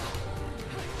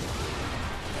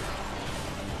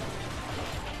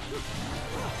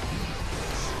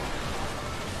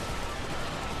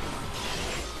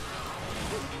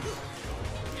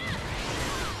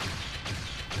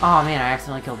 Oh man, I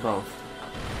accidentally killed both.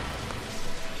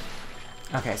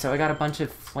 Okay, so I got a bunch of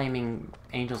Flaming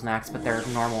Angels next, but they're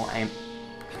normal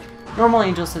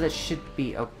angels, so that should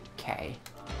be okay.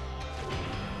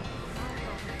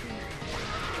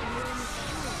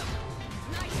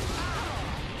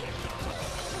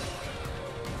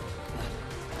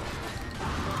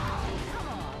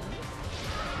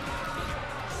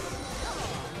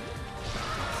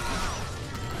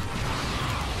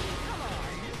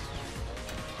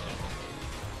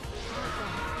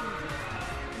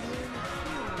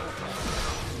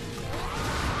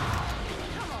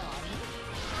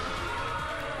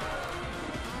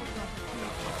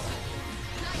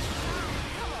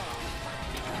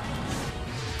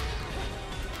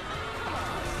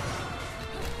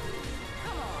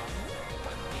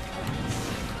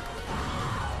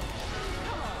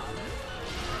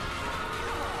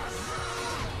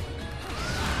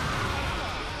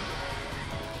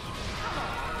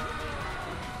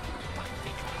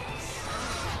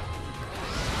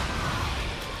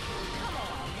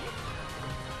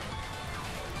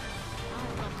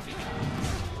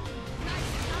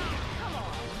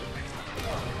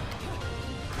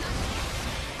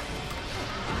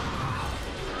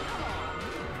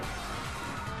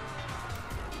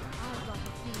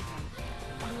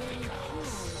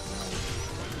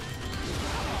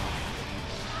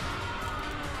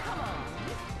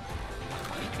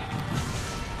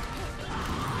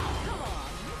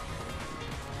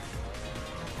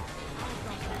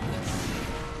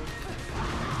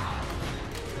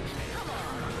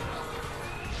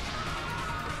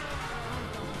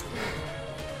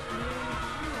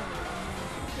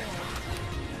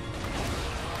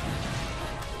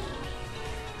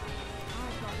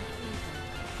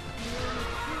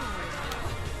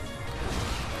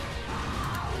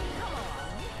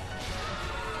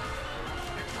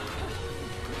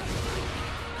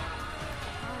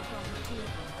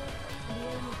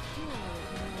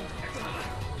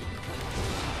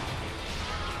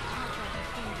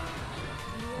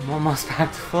 almost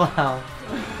back to full health.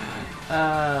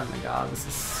 Oh my god, this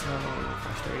is so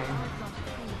frustrating.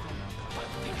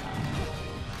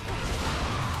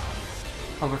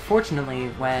 However, fortunately,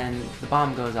 when the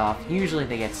bomb goes off, usually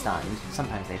they get stunned.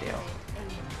 Sometimes they do.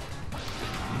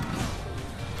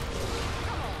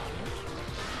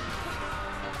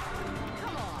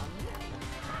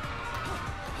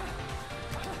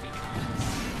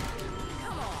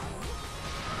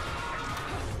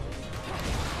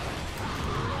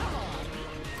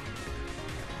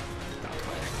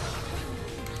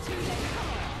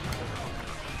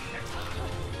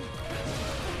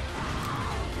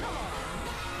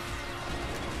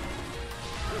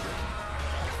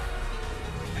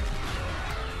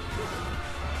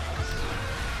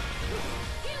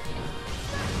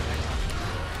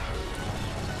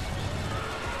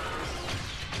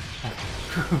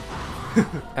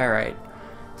 Alright,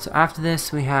 so after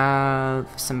this we have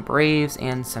some Braves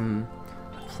and some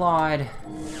Applaud.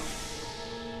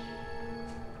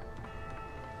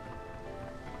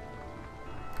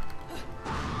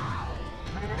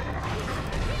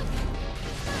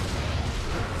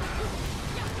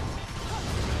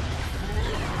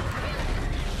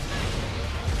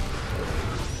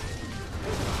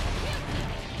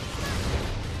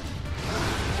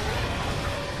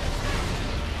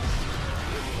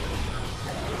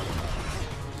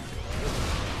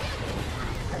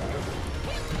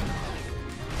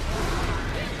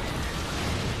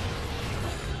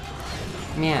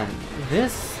 Man,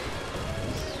 this...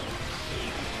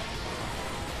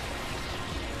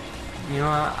 You know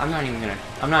what? I'm not even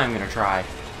gonna try.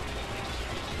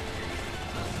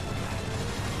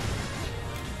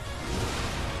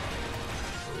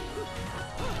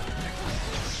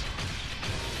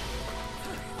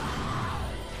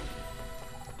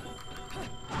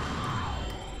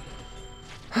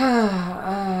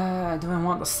 Do I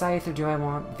want the scythe or do I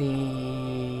want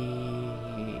the...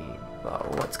 Oh,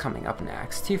 what's coming up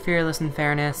next? Too Fearless and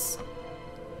Fairness.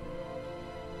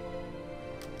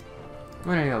 I'm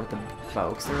gonna go with the bow,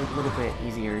 because they're a little bit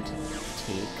easier to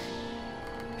take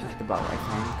with the bow, I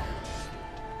think.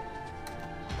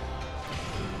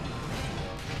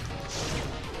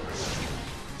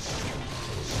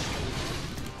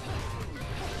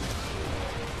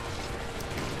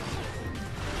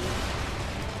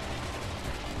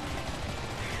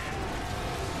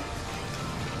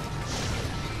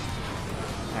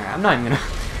 I'm not even gonna...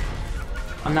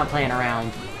 I'm not playing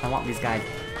around. I want these guys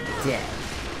dead.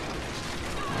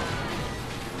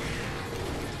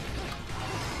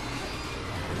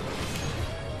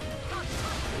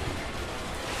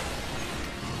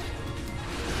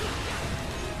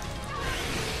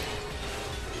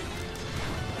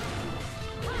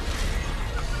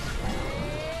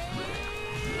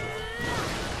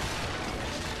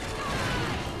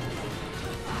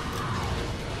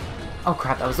 Oh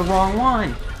crap, that was the wrong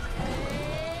one!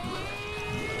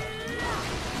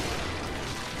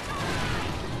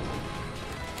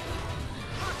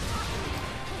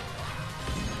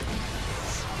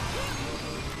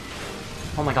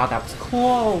 Oh my god, that was cool!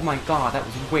 Oh my god, that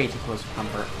was way too close for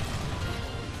comfort.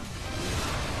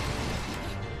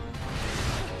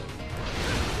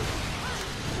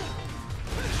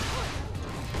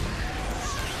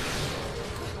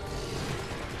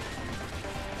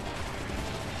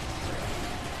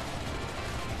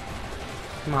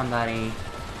 Come on, buddy.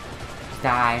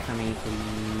 Die for me,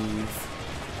 please.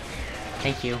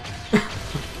 Thank you.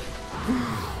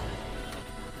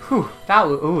 Whew, that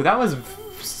was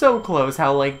so close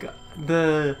how, like,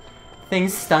 the thing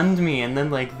stunned me, and then,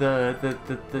 like, the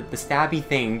stabby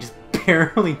thing just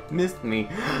barely missed me,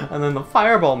 and then the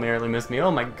fireball barely missed me.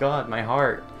 Oh my god, my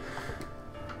heart.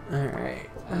 Alright,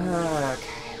 okay,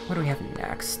 what do we have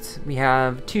next? We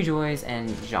have Two Joys and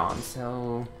Jean,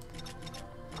 so...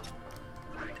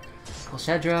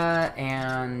 Shedra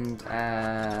and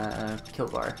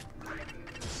Kilgar.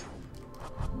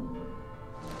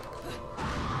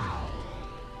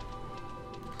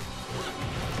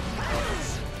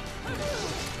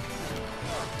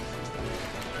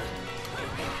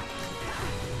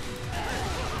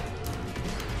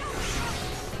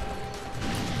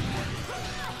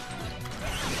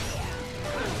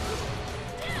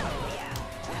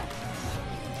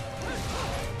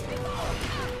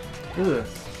 Ugh.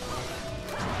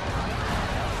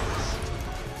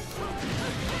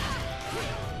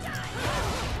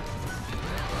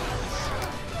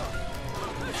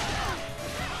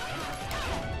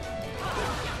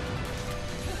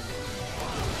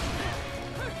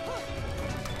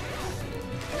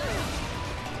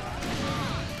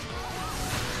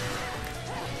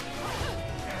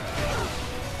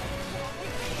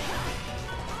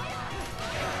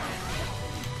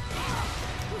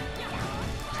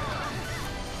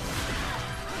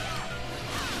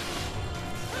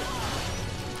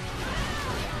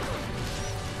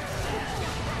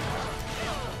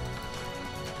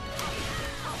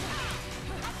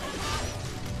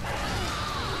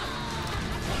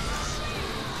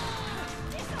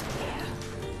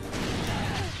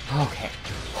 Okay.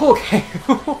 Okay.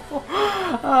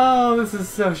 Oh, this is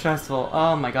so stressful.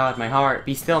 Oh my god, my heart.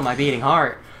 Be still, my beating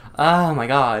heart. Oh my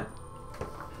god.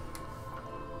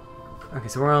 Okay,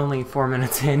 so we're only 4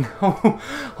 minutes in.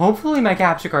 Hopefully my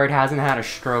capture card hasn't had a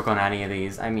stroke on any of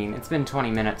these. I mean, it's been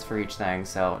 20 minutes for each thing,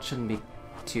 so it shouldn't be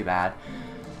too bad.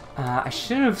 I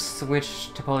should have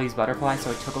switched to Pearly's butterfly so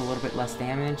I took a little bit less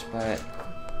damage, but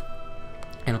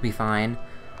it'll be fine.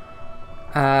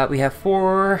 We have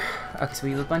 4... Okay, so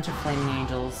we have a bunch of flaming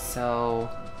angels, so...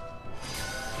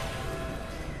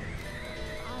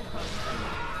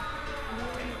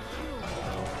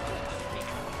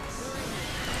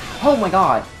 Oh my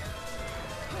god!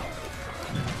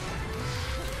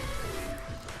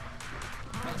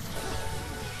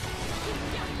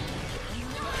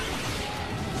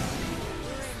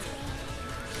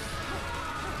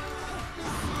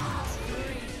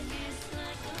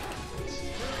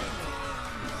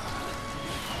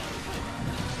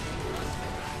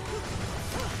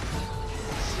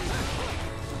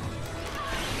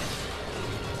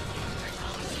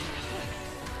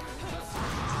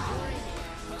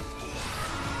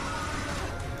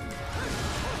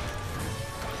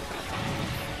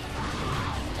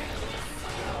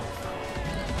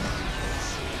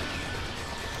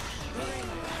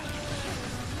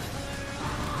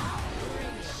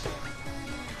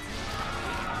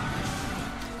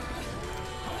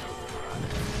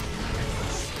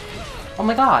 Oh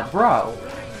my god, bro!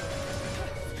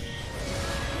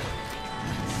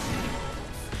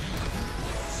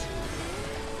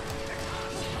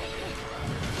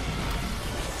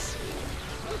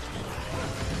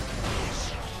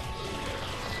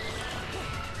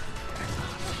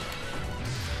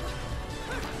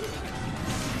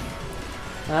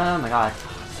 Oh my god.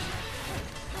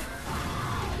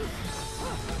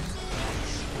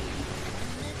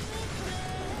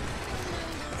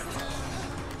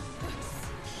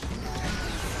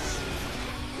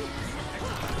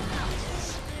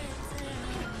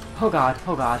 Oh god,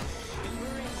 oh god.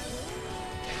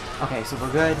 Okay, so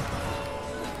we're good.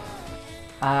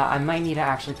 I might need to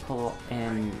actually pull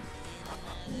in...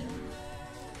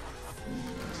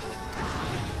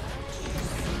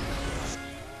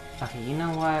 Okay, you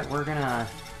know what? We're gonna...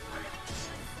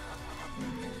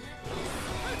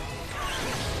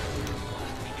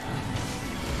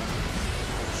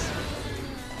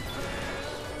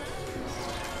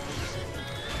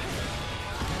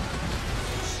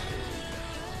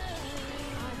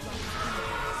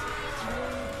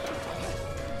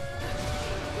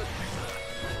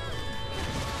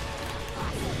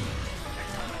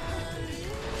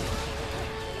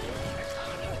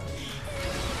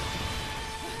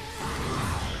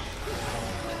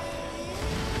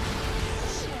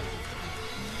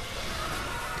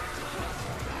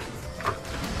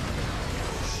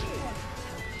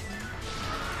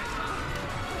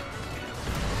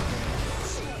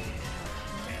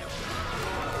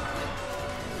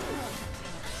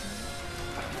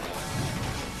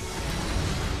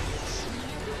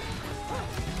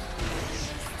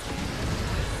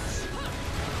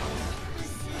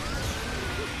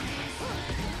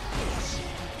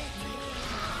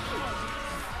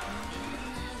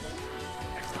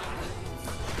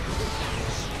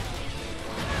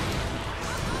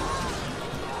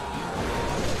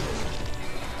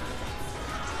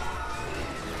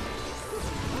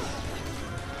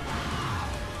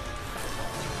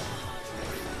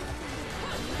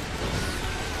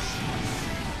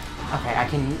 Okay,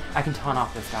 I can taunt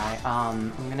off this guy.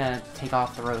 I'm gonna take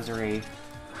off the rosary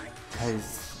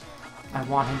because I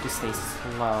want him to stay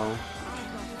slow.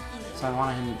 So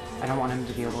I don't want him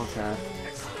to be able to...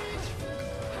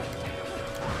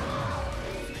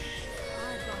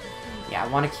 Yeah, I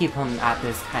want to keep him at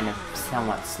this kind of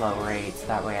somewhat slow rate, so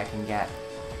that way I can get...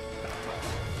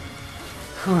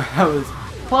 Whew, that was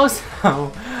close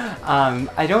though.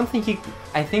 I don't think you...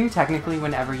 I think technically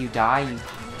whenever you die, you...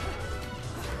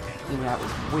 Ooh, that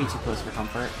was way too close for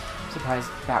comfort. Surprised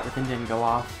that within didn't go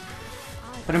off.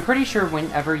 But I'm pretty sure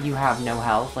whenever you have no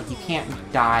health, like you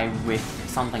can't die with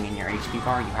something in your HP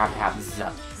bar, you have to have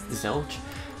zilch.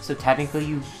 So technically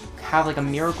you have like a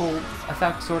miracle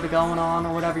effect sort of going on,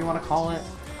 or whatever you want to call it.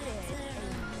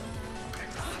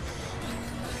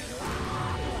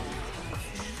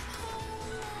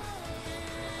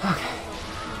 Okay.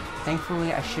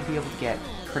 Thankfully I should be able to get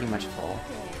pretty much full.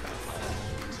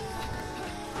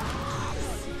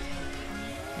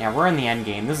 Yeah, we're in the end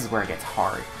game. This is where it gets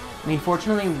hard. I mean,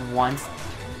 fortunately, once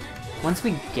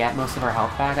we get most of our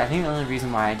health back, I think the only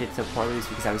reason why I did so poorly is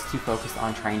because I was too focused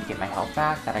on trying to get my health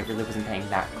back that I really wasn't paying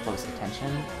that close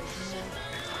attention.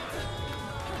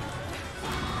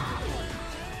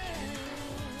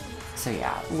 So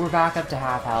yeah, we're back up to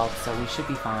half health, so we should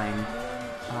be fine,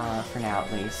 for now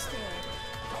at least.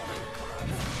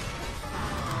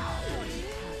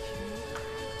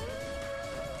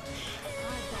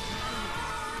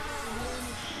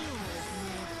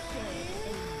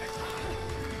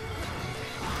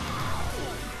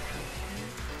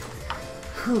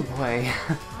 Whew, boy.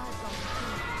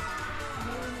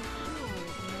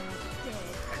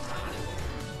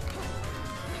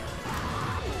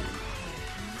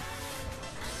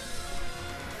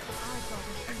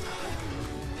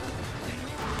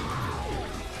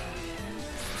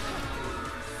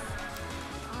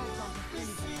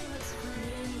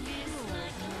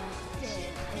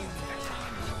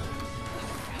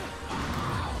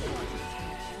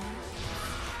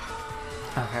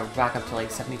 Okay, we're back up to like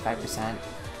 75%.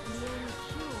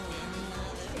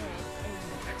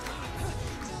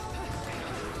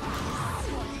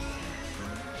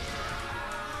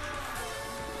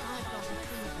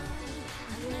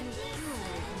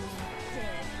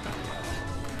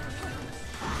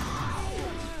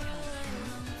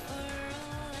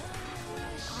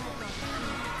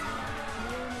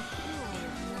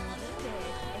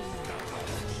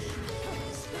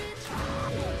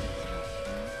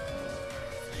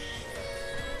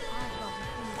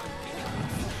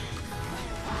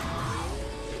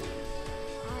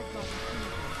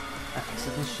 Okay,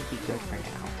 so this should be good for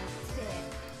now.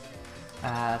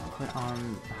 Put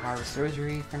on the Harvest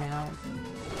Rosary for now.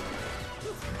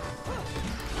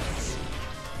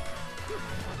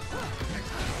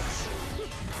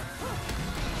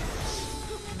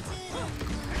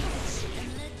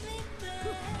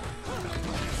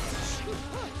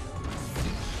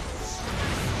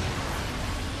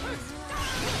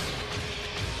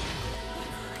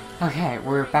 Okay,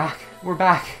 we're back. We're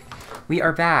back. We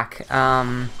are back.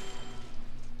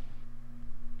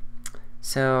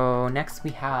 So next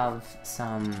we have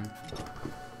some...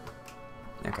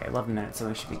 Okay, 11 minutes, so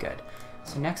we should be good.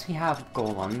 So next we have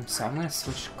Golem, so I'm going to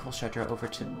switch Cool Shelter over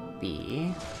to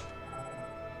B.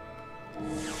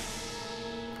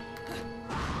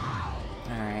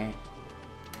 Alright.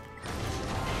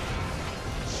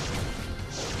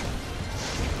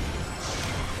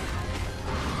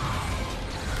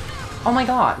 Oh my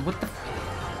god, what the f-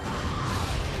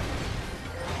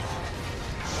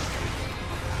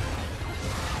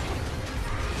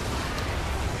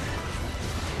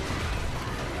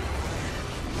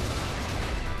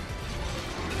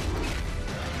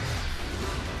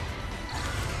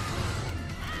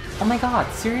 Oh my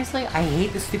god, seriously? I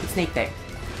hate this stupid snake thing.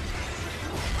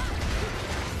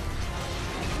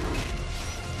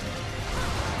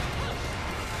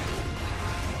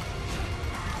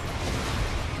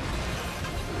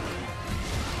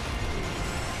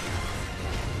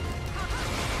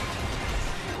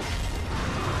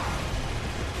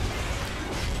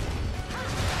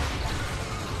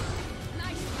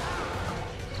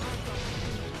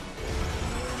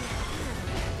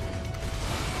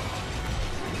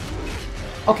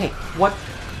 Okay, what?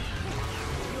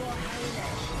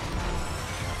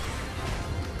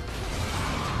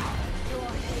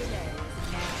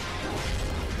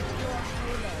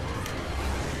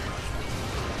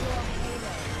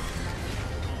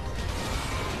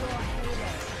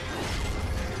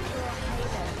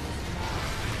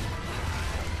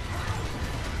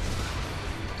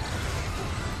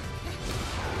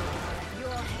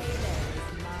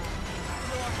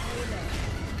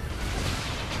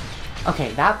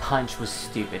 Okay, that punch was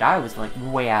stupid. I was like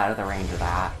way out of the range of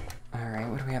that. Alright,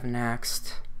 what do we have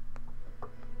next?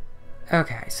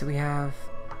 Okay, so we have...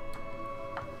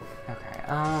 Okay,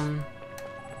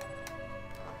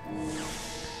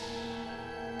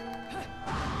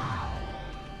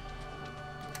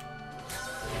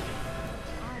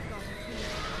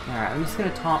 Alright, I'm just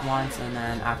gonna taunt once and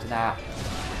then after that...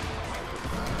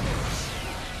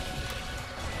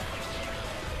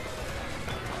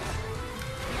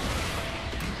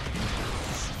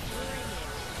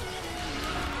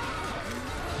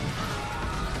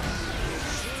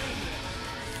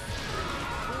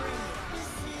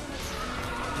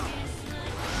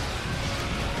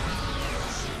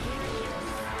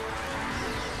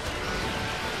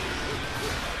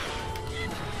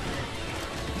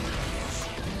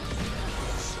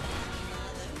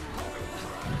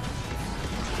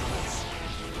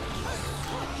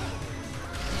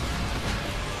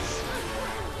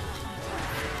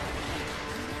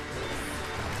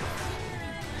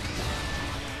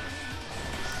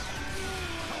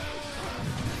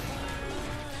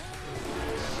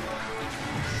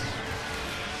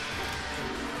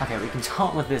 Okay, we can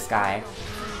taunt with this guy.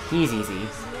 He's easy. I'm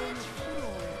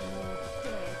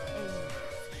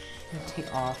gonna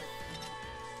take off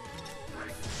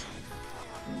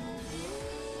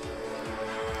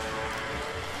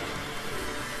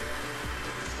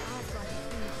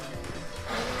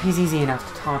He's easy enough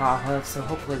to taunt off of, so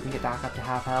hopefully we can get back up to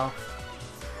half health.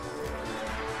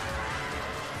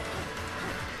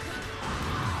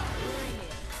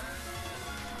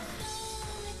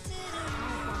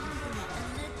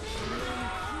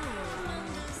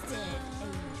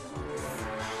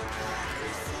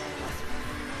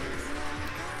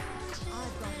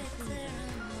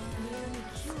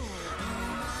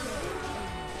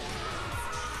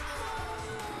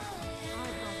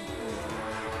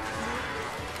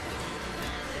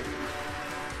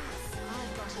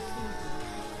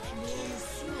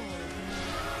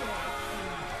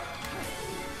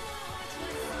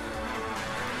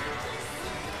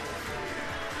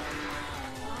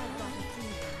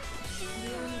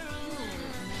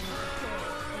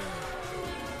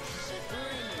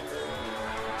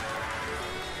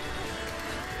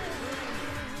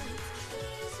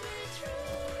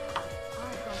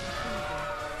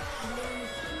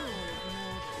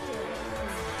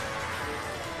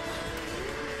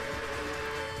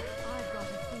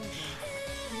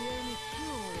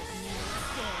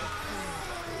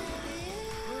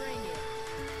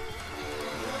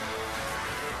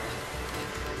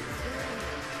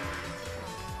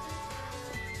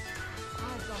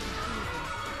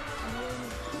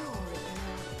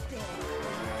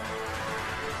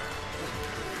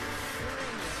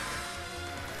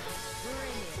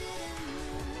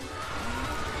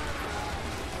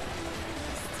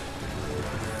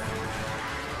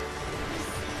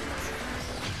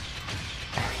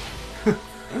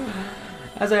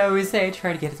 As I always say,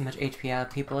 try to get as much HP out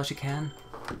of people as you can.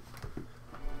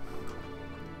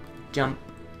 Jump.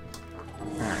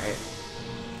 Alright.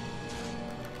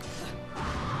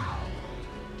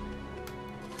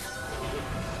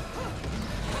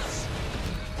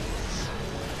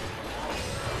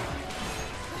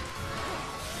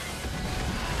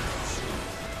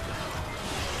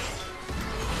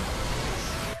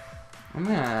 I'm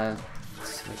gonna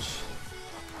switch.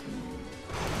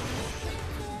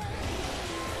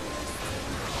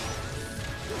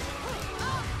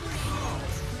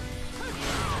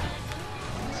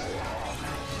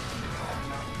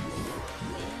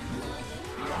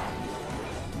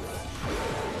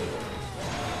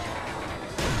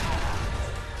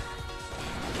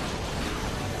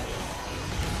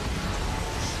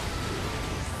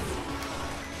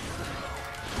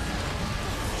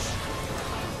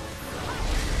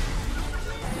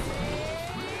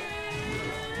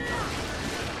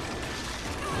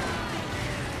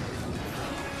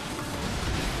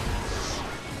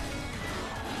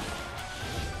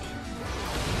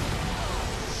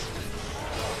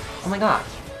 Oh my god.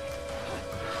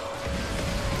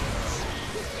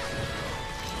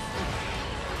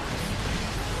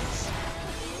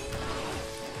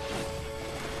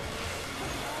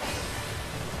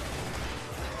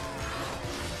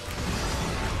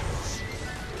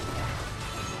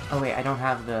 Oh wait, I don't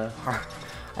have the heart.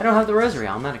 I don't have the rosary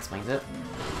on, that explains it.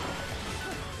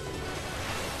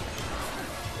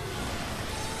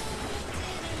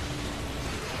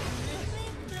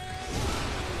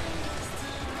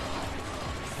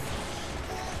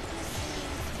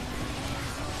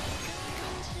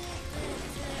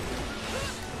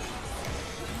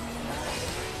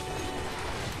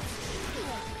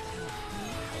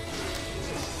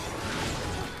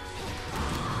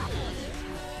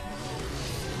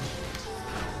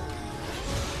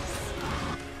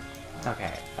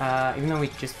 Okay, even though we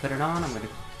just put it on, I'm gonna...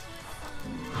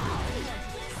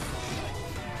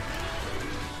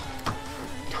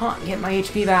 taunt, get my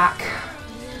HP back.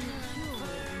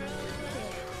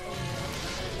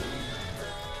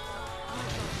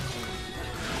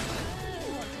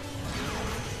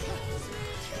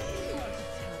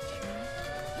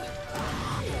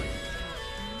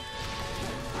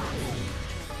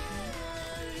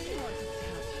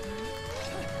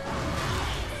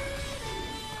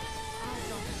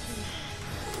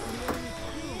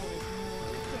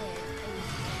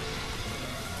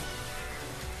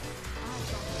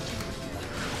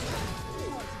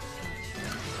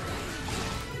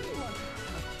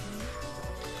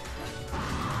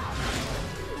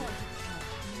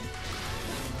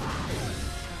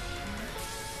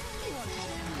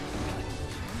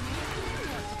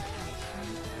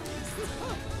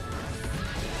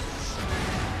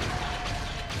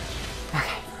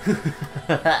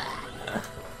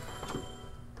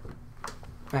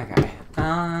 Okay,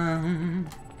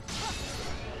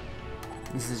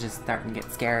 this is just starting to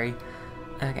get scary.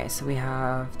 Okay, so we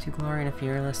have 2 Glory and a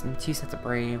Fearless and 2 sets of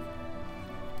Brave.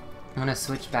 I'm gonna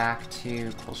switch back to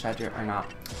Kulshadra, or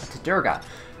not, to Durga.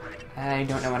 I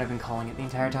don't know what I've been calling it the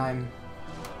entire time.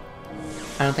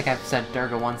 I don't think I've said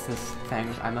Durga once this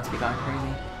thing. I must be going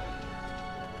crazy.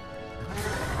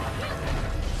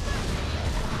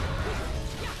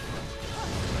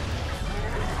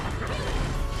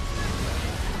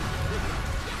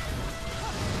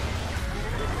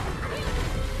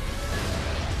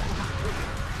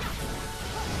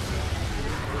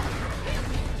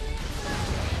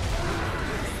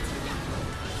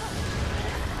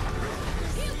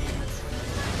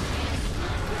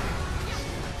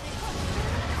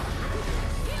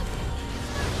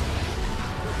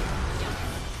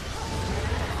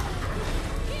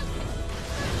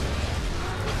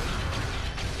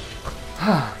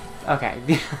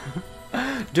 Okay.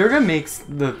 Durga makes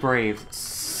the brave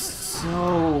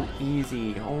so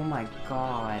easy. Oh my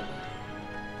god.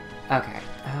 Okay.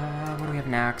 What do we have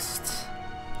next?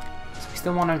 So we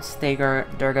still want to stay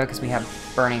Durga because we have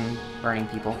burning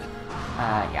people.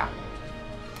 Yeah.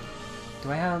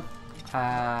 Do I have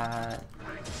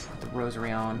the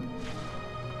rosary on?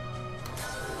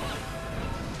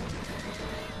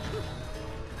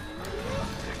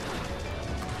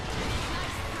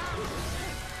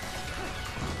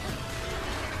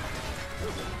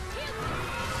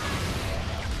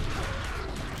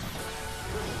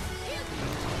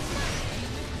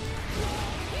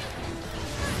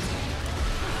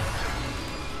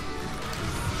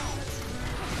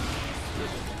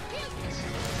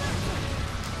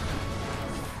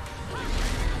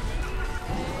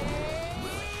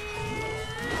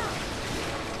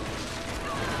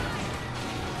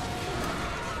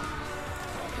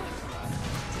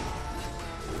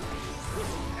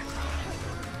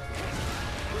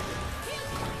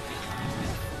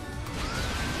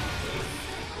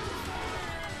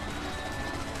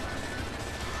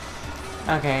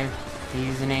 Okay,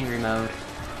 he's in angry mode.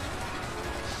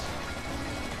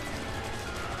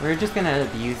 We're just gonna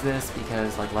abuse this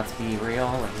because, like, let's be real,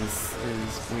 like, this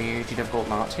is way too difficult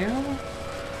not to.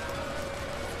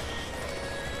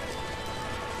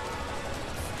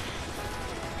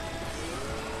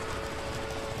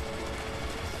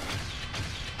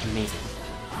 Amazing.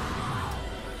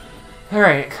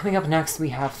 Alright, coming up next we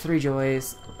have 3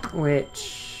 Joys,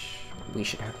 which we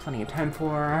should have plenty of time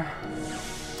for.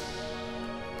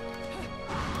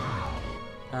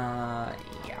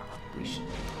 Yeah, we should.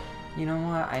 You know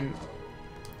what,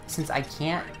 since I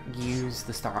can't use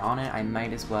the star on it, I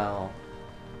might as well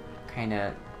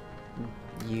kinda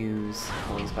use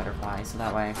Pearly's butterfly, so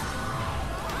that way.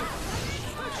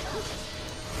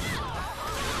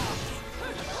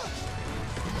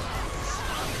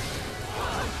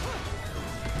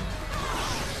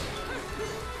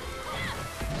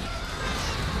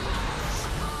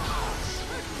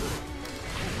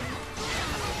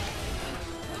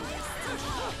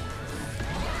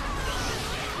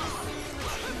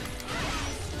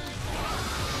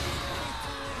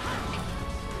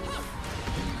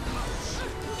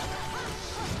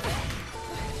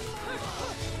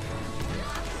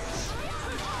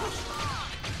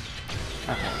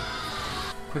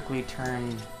 Quickly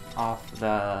turn off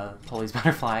the Pearly's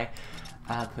butterfly.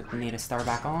 Need a star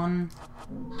back on.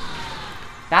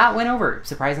 That went over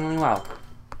surprisingly well.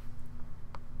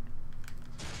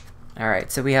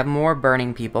 Alright, so we have more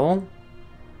burning people.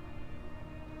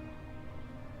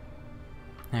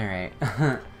 Alright.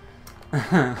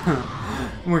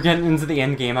 We're getting into the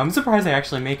end game. I'm surprised I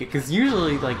actually make it, because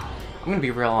usually, like, I'm gonna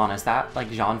be real honest, that,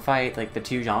 like, Jean fight, like, the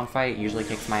 2 Jean fight usually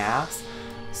kicks my ass.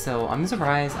 So I'm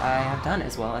surprised I have done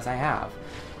as well as I have.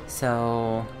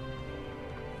 So...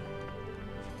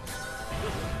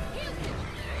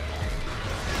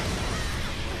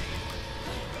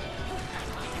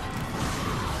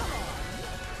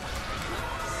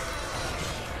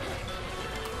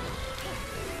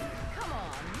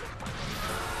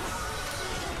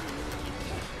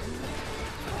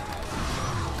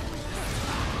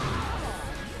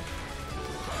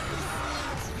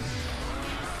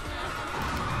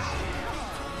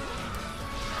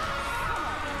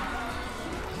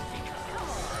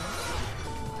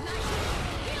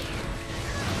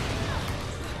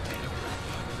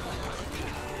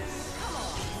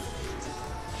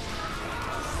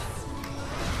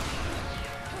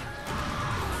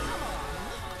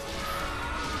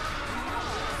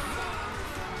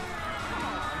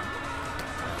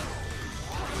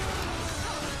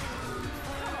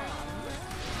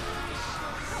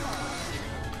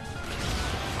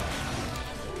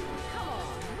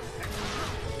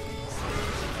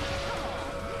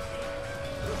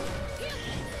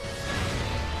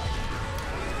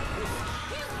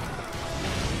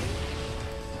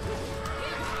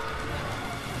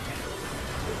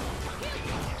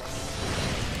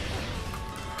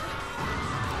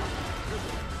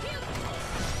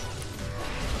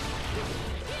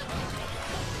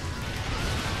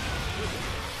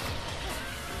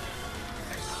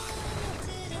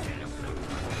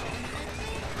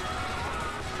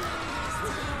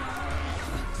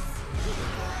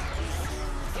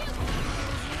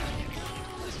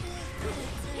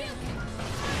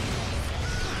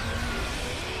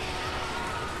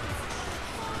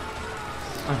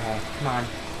 Okay, come on.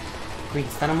 We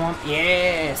can stun him on?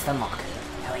 Yeah! Stun lock.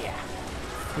 Hell yeah.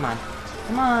 Come on.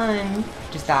 Come on!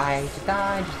 Just die. Just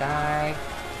die. Just die.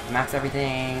 Max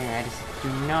everything. I just do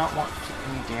not want to do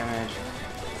any damage.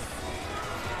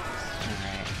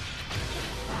 Alright.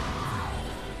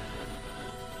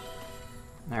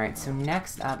 Alright, so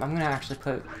next up, I'm gonna actually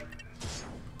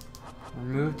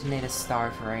remove Bayonetta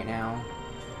Star for right now.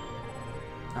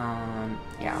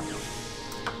 Yeah.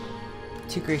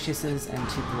 2 Graciouses and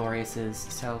 2 Gloriouses.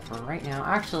 So for right now,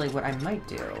 actually what I might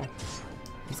do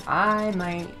is I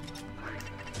might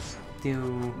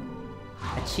do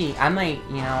a cheat. I might,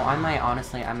 you know,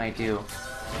 honestly, I might do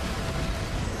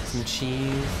some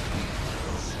cheese.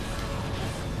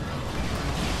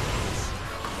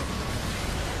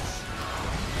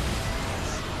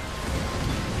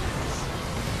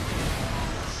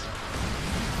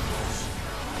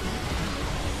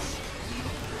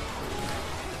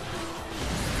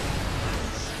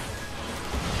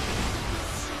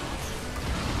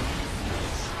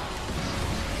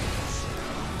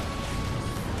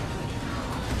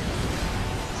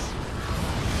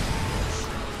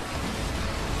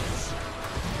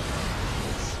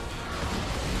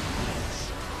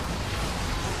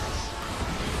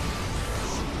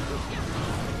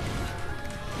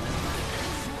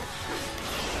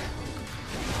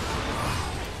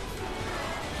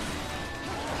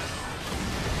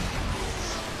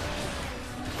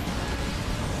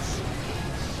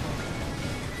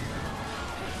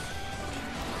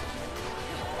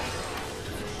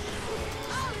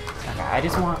 I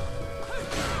just want...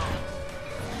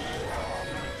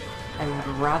 I would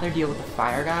rather deal with the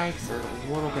fire guy because they're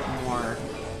a little bit more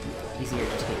easier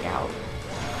to take out.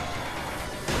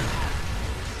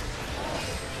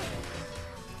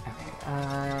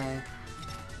 Okay,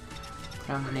 put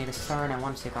on the native star and I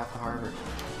want to take off the harbor.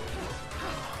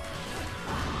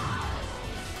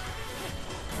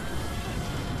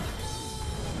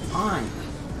 On!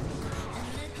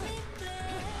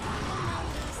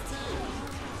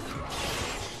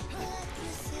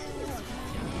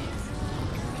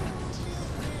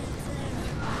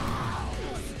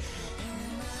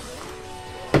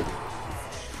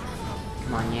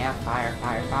 Come on, yeah, fire,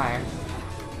 fire, fire.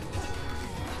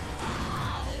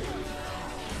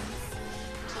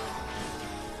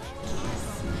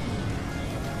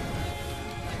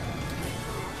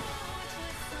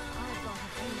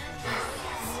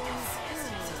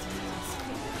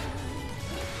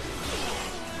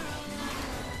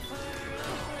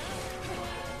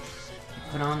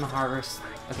 Put on the harvest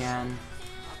again.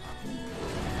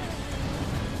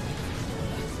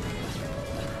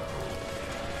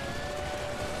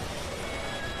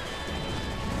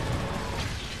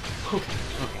 Okay,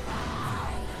 okay.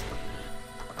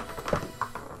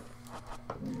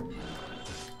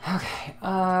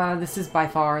 Okay, this is by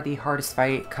far the hardest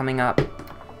fight coming up.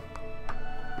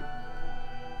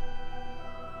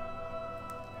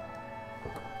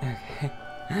 Okay.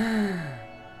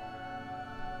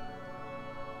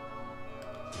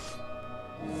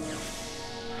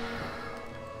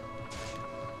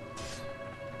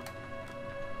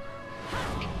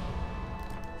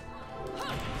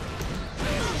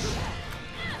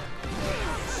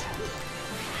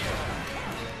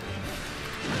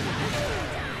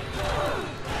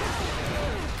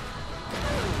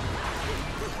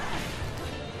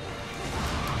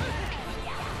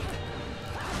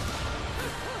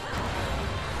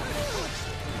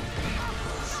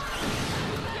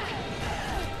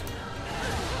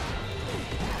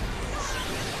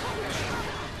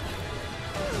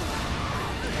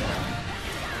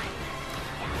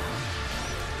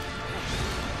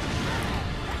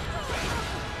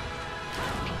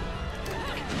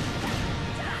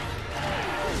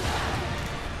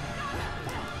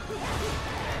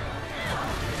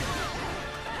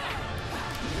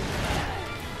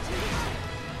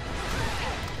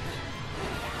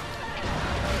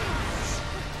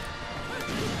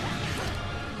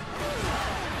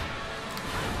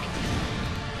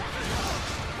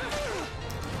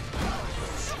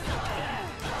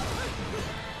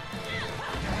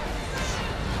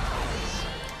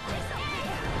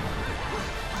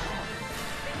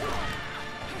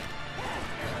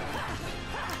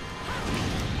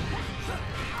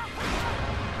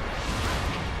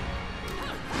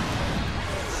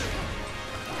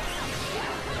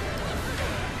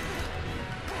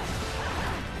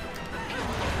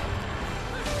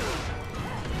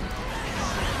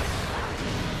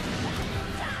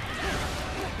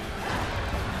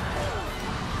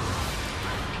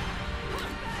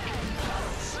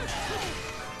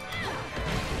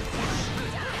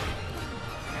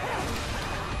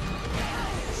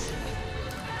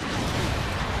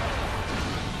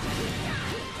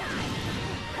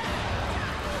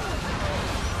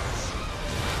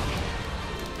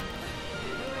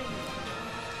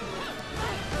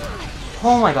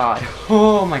 Oh my god.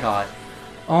 Oh my god.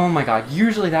 Oh my god.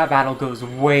 Usually that battle goes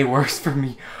way worse for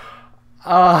me.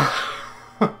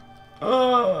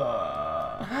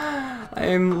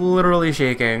 I'm literally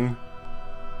shaking.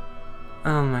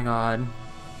 Oh my god.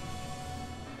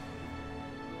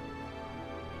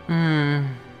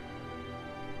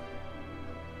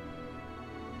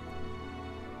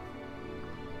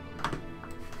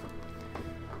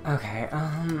 Okay,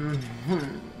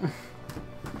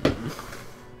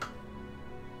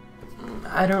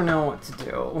 I don't know what to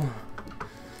do.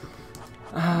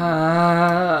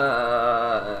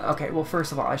 Okay, well,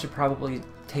 first of all, I should probably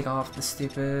take off the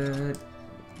stupid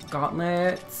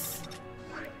gauntlets.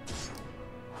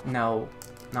 No,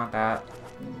 not that.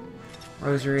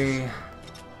 Rosary.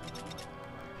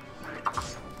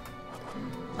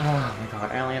 Oh my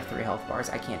god, I only have 3 health bars.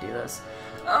 I can't do this.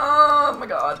 Oh my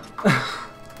god.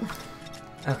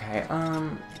 Okay,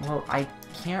 well, I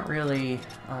can't really... it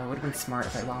would have been smart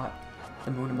if I bought the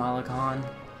Moon of Malakon.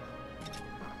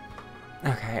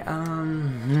 Okay,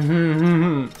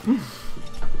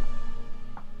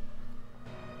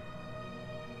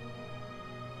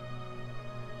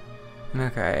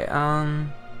 okay,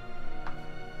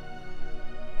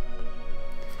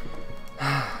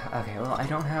 okay, well, I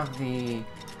don't have the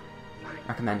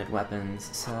recommended weapons,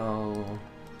 so...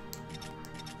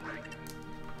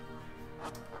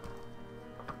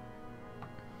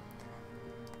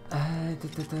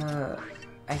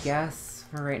 I guess,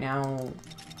 for right now,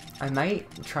 I might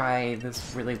try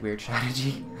this really weird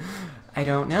strategy. I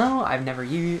don't know, I don't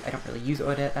really use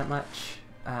Odette that much.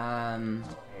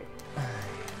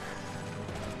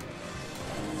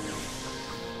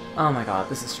 Oh my god,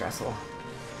 this is stressful.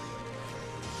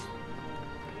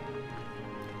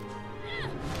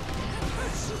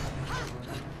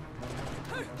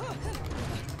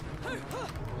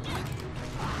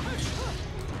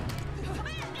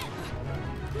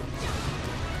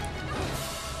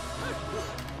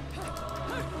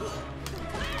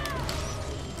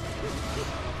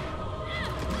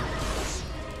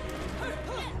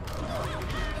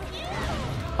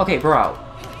 Okay, bro.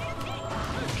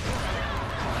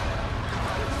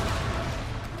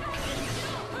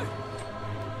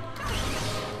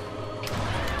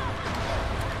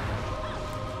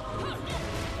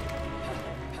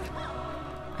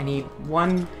 I need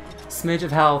 1 smidge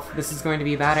of health. This is going to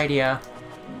be a bad idea.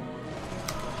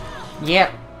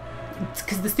 Yep. It's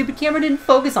because the stupid camera didn't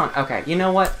focus on... Okay, you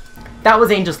know what? That was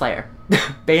Angel Slayer.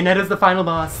 Bayonetta's the final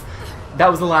boss.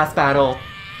 That was the last battle.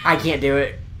 I can't do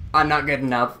it. I'm not good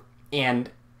enough.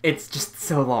 And it's just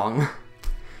so long.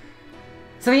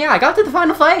 So yeah, I got to the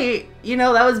final fight. You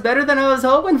know, that was better than I was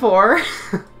hoping for.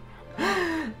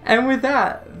 And with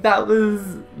that, that was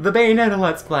the Bayonetta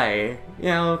Let's Play. You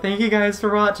know, thank you guys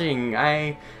for watching.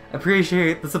 I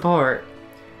appreciate the support.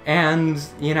 And,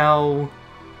 you know,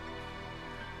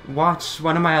 watch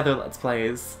one of my other Let's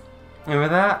Plays. And with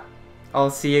that,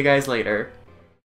 I'll see you guys later.